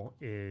struggle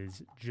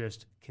is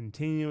just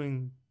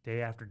continuing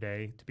day after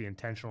day to be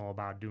intentional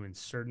about doing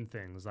certain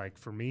things. Like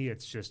for me,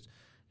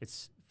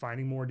 it's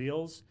finding more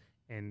deals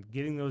and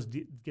getting those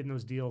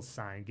deals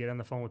signed. Get on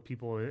the phone with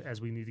people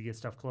as we need to get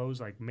stuff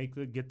closed. Like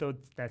get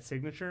that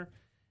signature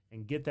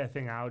and get that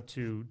thing out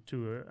to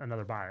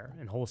another buyer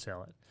and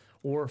wholesale it,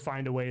 or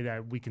find a way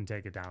that we can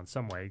take it down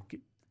some way.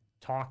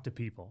 Talk to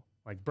people.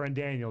 Like Brent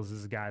Daniels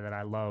is a guy that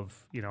I love.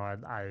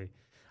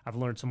 I've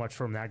learned so much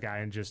from that guy,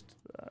 and just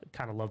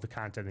kind of love the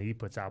content that he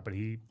puts out. But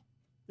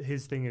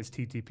his thing is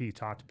TTP,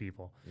 talk to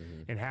people.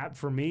 Mm-hmm. And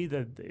for me,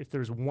 if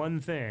there's one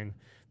thing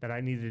that I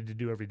needed to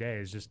do every day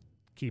is just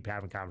keep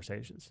having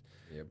conversations.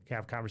 Yep.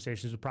 Have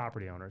conversations with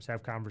property owners,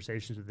 have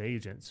conversations with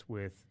agents,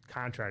 with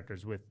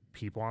contractors, with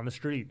people on the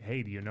street.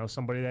 Hey, do you know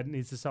somebody that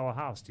needs to sell a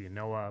house? Do you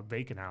know a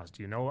vacant house?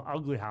 Do you know an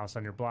ugly house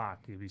on your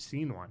block? Have you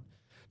seen one?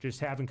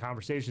 Just having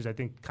conversations. I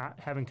think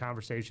having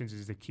conversations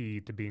is the key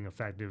to being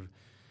effective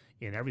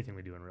in everything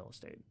we do in real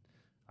estate.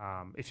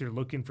 If you're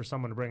looking for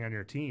someone to bring on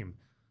your team,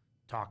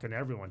 talking to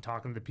everyone,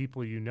 talking to the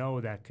people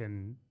that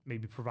can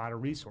maybe provide a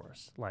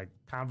resource. Like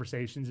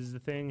conversations is the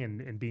thing,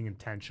 and being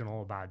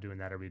intentional about doing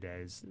that every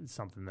day is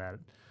something that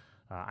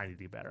I need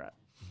to get better at.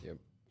 Yep.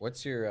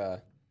 What's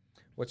your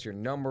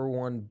number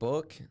one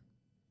book,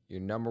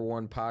 your number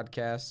one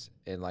podcast,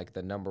 and like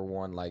the number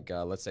one,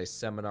 let's say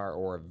seminar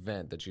or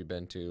event that you've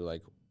been to,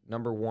 like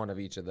number one of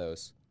each of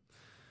those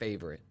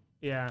favorite?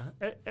 Yeah,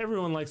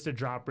 everyone likes to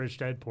drop Rich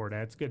Dad Poor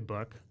Dad. It's a good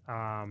book.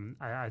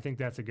 I think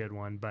that's a good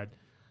one. But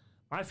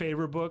my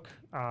favorite book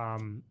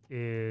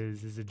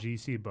is a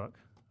GC book,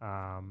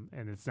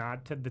 and it's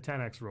not the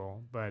 10X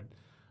rule, but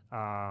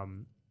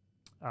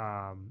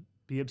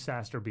Be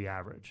Obsessed or Be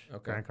Average.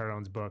 Okay. Grant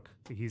Cardone's book.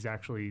 He's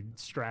actually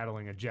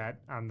straddling a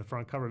jet on the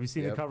front cover. Have you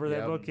seen the cover of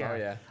that book? Yeah. Oh,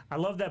 yeah. I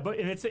love that book,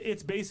 and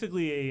it's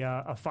basically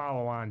a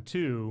follow-on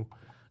to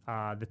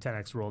the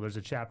 10X rule. There's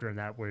a chapter in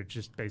that where it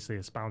just basically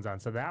expounds on.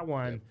 So that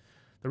one. Yep.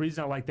 The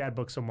reason I like that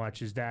book so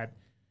much is that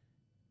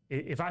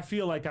if I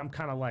feel like I'm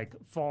kind of like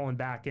falling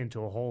back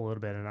into a hole a little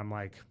bit, and I'm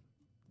like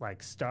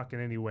stuck in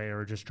any way,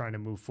 or just trying to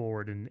move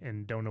forward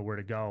and don't know where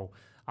to go,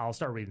 I'll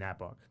start reading that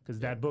book,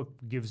 because that book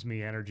gives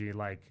me energy.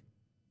 Like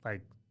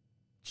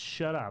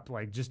shut up,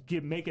 like just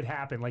make it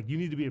happen. Like you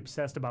need to be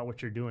obsessed about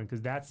what you're doing,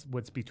 because that's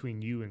what's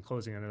between you and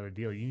closing another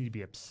deal. You need to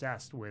be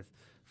obsessed with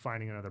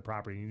finding another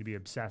property. You need to be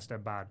obsessed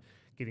about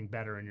getting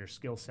better in your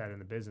skill set in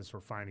the business, or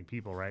finding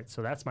people, right?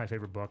 So that's my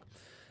favorite book.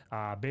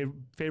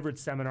 Favorite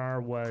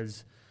seminar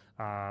was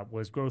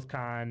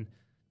GrowthCon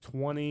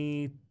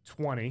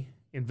 2020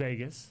 in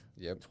Vegas.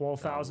 Yep.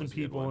 12,000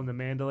 people in the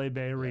Mandalay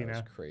Bay Arena.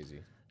 That was crazy.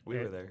 We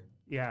were there.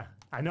 Yeah,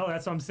 I know.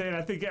 That's what I'm saying.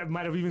 I think I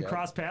might have even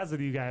crossed paths with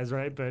you guys,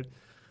 right? But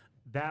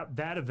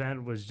that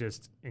event was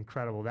just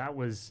incredible. That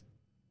was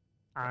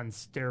on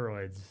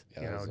steroids.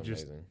 Yeah, that was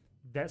just amazing.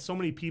 That so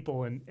many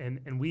people,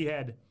 and we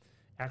had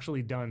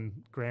actually done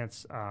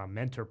Grant's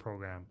mentor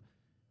program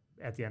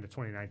at the end of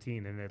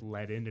 2019, and it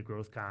led into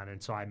GrowthCon.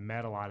 And so I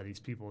met a lot of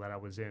these people that I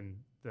was in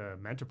the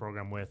mentor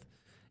program with,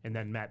 and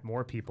then met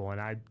more people,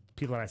 and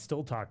people that I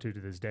still talk to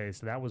this day.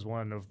 So that was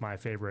one of my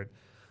favorite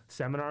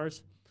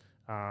seminars.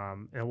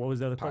 And what was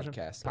the other question?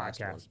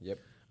 Podcast.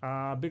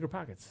 Yep. Bigger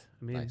Pockets.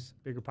 I mean, Nice.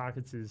 Bigger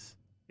Pockets is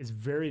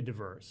very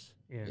diverse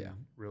in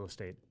real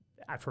estate.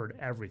 I've heard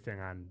everything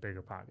on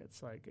Bigger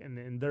Pockets,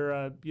 and they're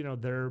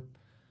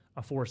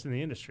a force in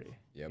the industry.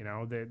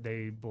 Yep.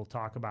 They will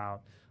talk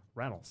about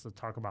rentals. They'll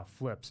talk about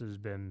flips. There's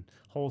been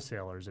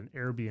wholesalers and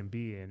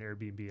Airbnb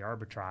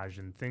arbitrage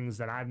and things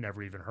that I've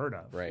never even heard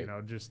of. Right.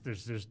 Just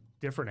there's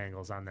different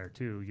angles on there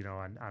too.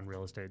 On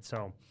real estate,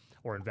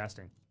 or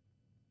investing.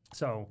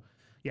 So,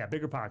 yeah,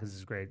 Bigger Pockets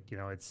is great.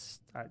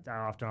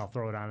 I'll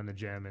throw it on in the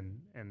gym,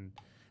 and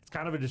it's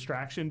kind of a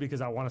distraction,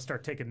 because I want to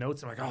start taking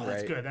notes. I'm like, oh,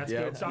 that's good, that's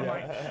good. So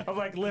I'm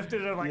like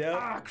lifted, and I'm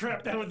like,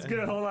 crap, that one's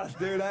good. Hold on,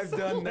 dude, I've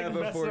done that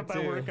before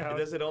too.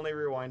 Does it only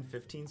rewind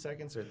 15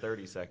 seconds or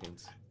 30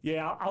 seconds?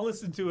 Yeah, I'll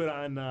listen to it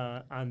on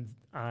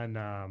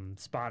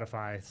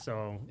Spotify.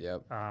 So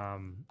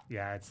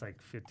it's like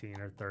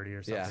 15 or 30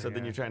 or something. Yeah. So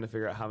then you're trying to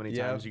figure out how many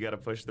times you got to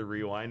push the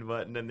rewind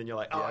button, and then you're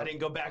like, I didn't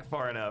go back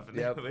far enough.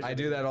 Yep, I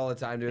do that all the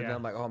time, dude. And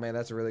I'm like, oh man,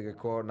 that's a really good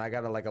quote, and I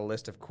got a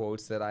list of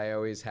quotes that I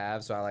always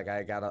have. So I'm like,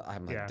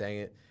 dang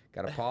it.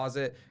 Got to pause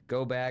it,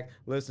 go back,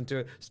 listen to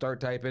it, start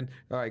typing.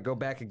 All right, go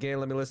back again.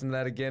 Let me listen to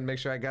that again. Make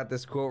sure I got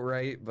this quote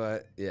right.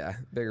 But yeah,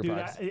 Bigger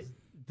Pockets.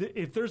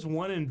 If there's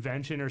one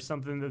invention or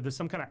something, there's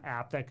some kind of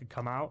app that could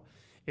come out,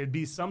 it'd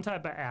be some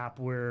type of app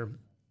where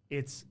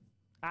it's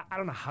I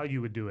don't know how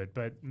you would do it,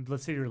 but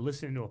let's say you're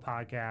listening to a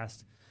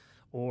podcast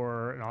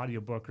or an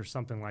audiobook or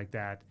something like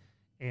that,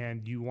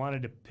 and you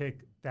wanted to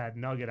pick that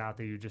nugget out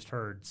that you just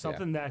heard,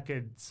 something that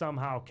could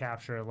somehow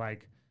capture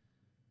like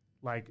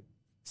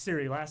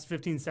Siri, last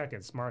 15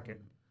 seconds, mark it.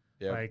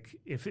 Yep. Like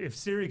if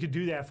Siri could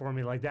do that for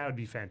me, like that would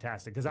be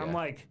fantastic. Because I'm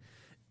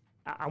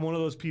one of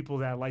those people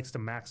that likes to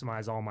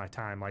maximize all my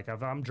time. Like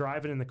if I'm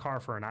driving in the car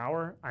for an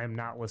hour, I am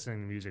not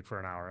listening to music for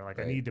an hour. Like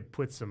I need to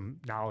put some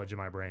knowledge in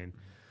my brain.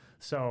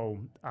 So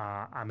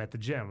I'm at the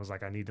gym. I was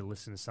like, I need to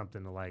listen to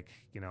something to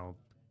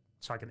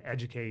so I can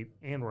educate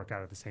and work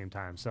out at the same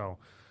time. So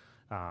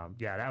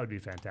that would be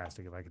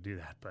fantastic if I could do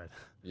that. But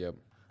Yep.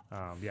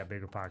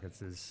 Bigger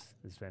Pockets is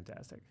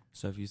fantastic.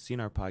 So if you've seen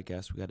our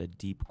podcast, we got a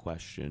deep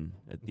question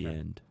at the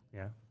end.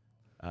 Yeah.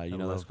 You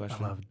know this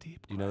question? I love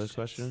deep Do you know this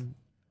question?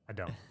 I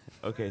don't.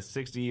 Okay,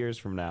 60 years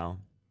from now,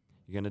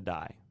 you're going to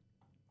die.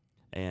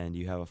 And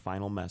you have a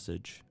final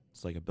message.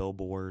 It's like a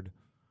billboard,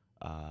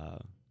 a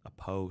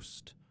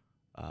post,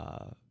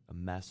 a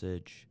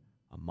message,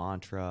 a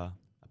mantra,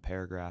 a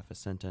paragraph, a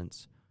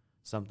sentence,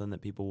 something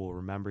that people will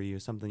remember you,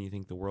 something you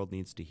think the world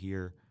needs to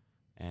hear,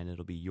 and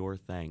it'll be your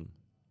thing.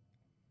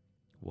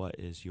 What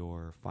is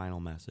your final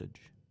message?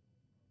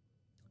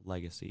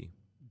 Legacy.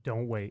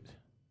 Don't wait.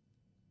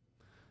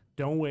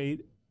 Don't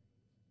wait.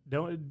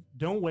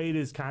 Don't wait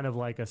is kind of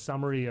like a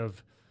summary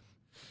of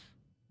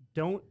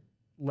don't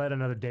let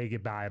another day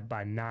get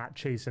by not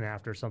chasing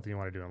after something you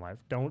want to do in life.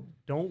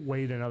 Don't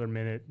wait another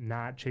minute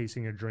not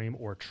chasing a dream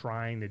or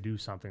trying to do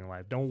something in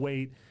life. Don't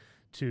wait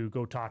to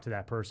go talk to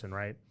that person,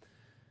 right?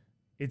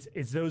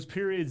 It's those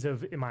periods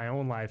in my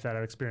own life that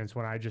I've experienced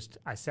when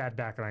I sat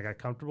back and I got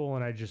comfortable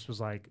and I just was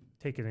like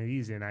taking it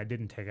easy and I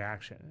didn't take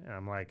action. And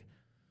I'm like,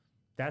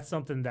 that's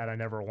something that I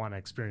never want to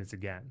experience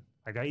again.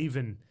 Like I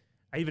even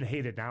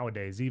hate it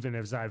nowadays. Even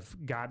as I've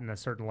gotten a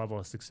certain level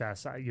of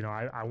success,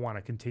 I want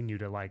to continue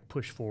to like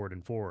push forward.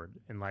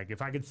 And like,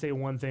 if I could say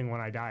one thing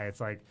when I die,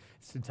 it's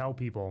to tell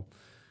people,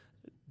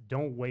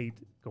 don't wait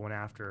going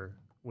after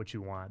what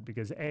you want,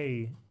 because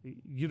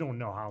you don't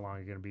know how long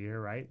you're going to be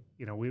here, right?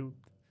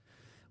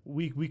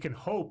 We can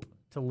hope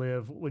to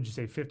live, would you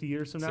say 50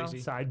 years from now?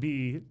 60. So I'd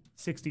be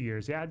 60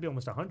 years. Yeah, I'd be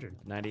almost 100.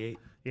 98.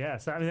 Yeah,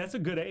 so I mean that's a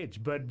good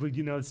age, but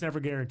it's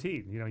never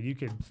guaranteed. You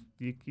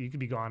could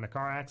be gone in a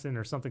car accident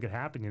or something could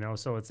happen.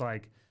 So it's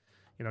like,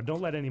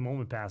 don't let any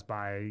moment pass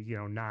by.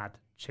 Not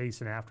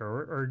chasing after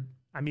or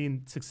I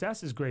mean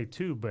success is great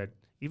too, but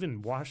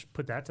even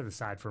put that to the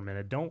side for a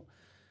minute. Don't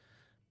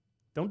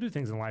do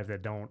things in life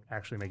that don't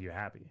actually make you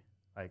happy.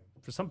 Like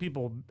for some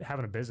people,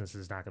 having a business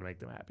is not going to make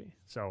them happy,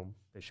 so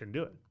they shouldn't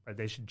do it. Right?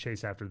 They should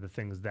chase after the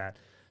things that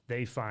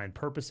they find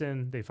purpose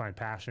in, they find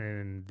passion in,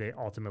 and they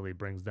ultimately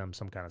brings them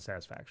some kind of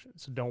satisfaction.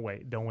 So don't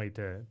wait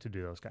to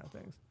do those kind of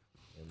things.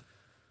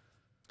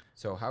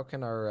 So how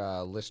can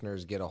our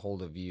listeners get a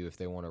hold of you if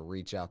they want to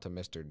reach out to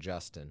Mr.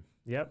 Justin?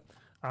 Yep.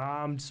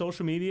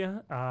 Social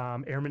media,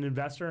 Airman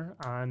Investor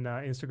on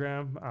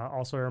Instagram,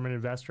 also Airman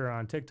Investor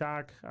on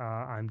TikTok.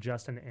 I'm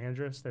Justin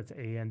Andrus, that's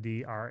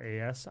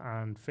Andras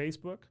on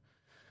Facebook.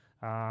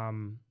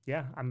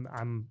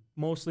 I'm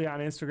mostly on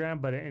Instagram,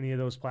 but any of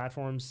those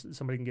platforms,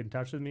 somebody can get in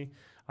touch with me.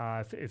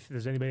 If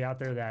there's anybody out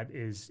there that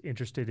is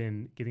interested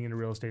in getting into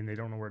real estate and they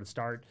don't know where to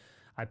start,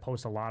 I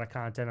post a lot of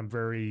content. I'm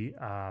very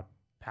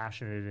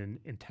passionate and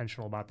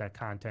intentional about that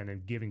content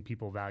and giving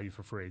people value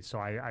for free. So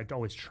I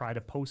always try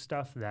to post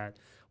stuff that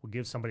will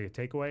give somebody a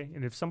takeaway.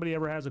 And if somebody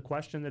ever has a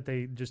question that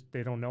they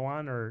don't know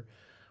on, or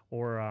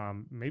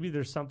maybe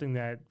there's something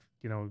that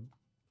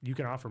you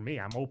can offer me,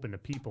 I'm open to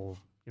people.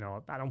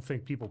 I don't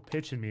think people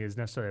pitching me is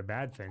necessarily a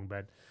bad thing,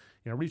 but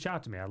reach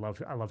out to me. I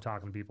love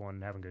talking to people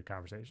and having good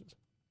conversations.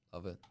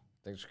 Love it.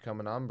 Thanks for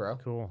coming on, bro.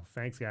 Cool.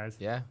 Thanks, guys.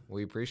 Yeah,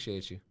 we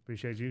appreciate you.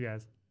 Appreciate you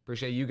guys.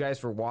 Appreciate you guys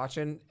for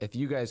watching. If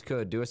you guys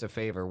could do us a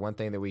favor, one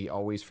thing that we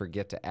always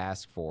forget to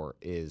ask for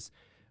is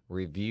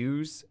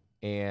reviews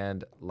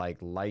and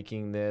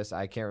liking this.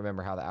 I can't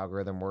remember how the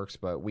algorithm works,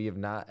 but we have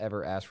not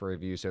ever asked for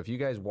reviews. So if you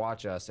guys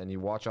watch us and you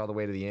watch all the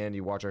way to the end,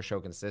 you watch our show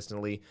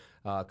consistently,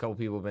 a couple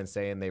people have been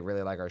saying they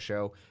really like our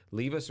show,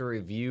 leave us a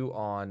review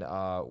on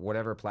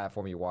whatever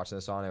platform you're watching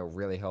this on. It will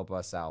really help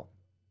us out.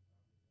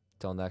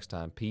 Till next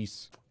time,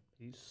 peace.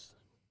 Peace.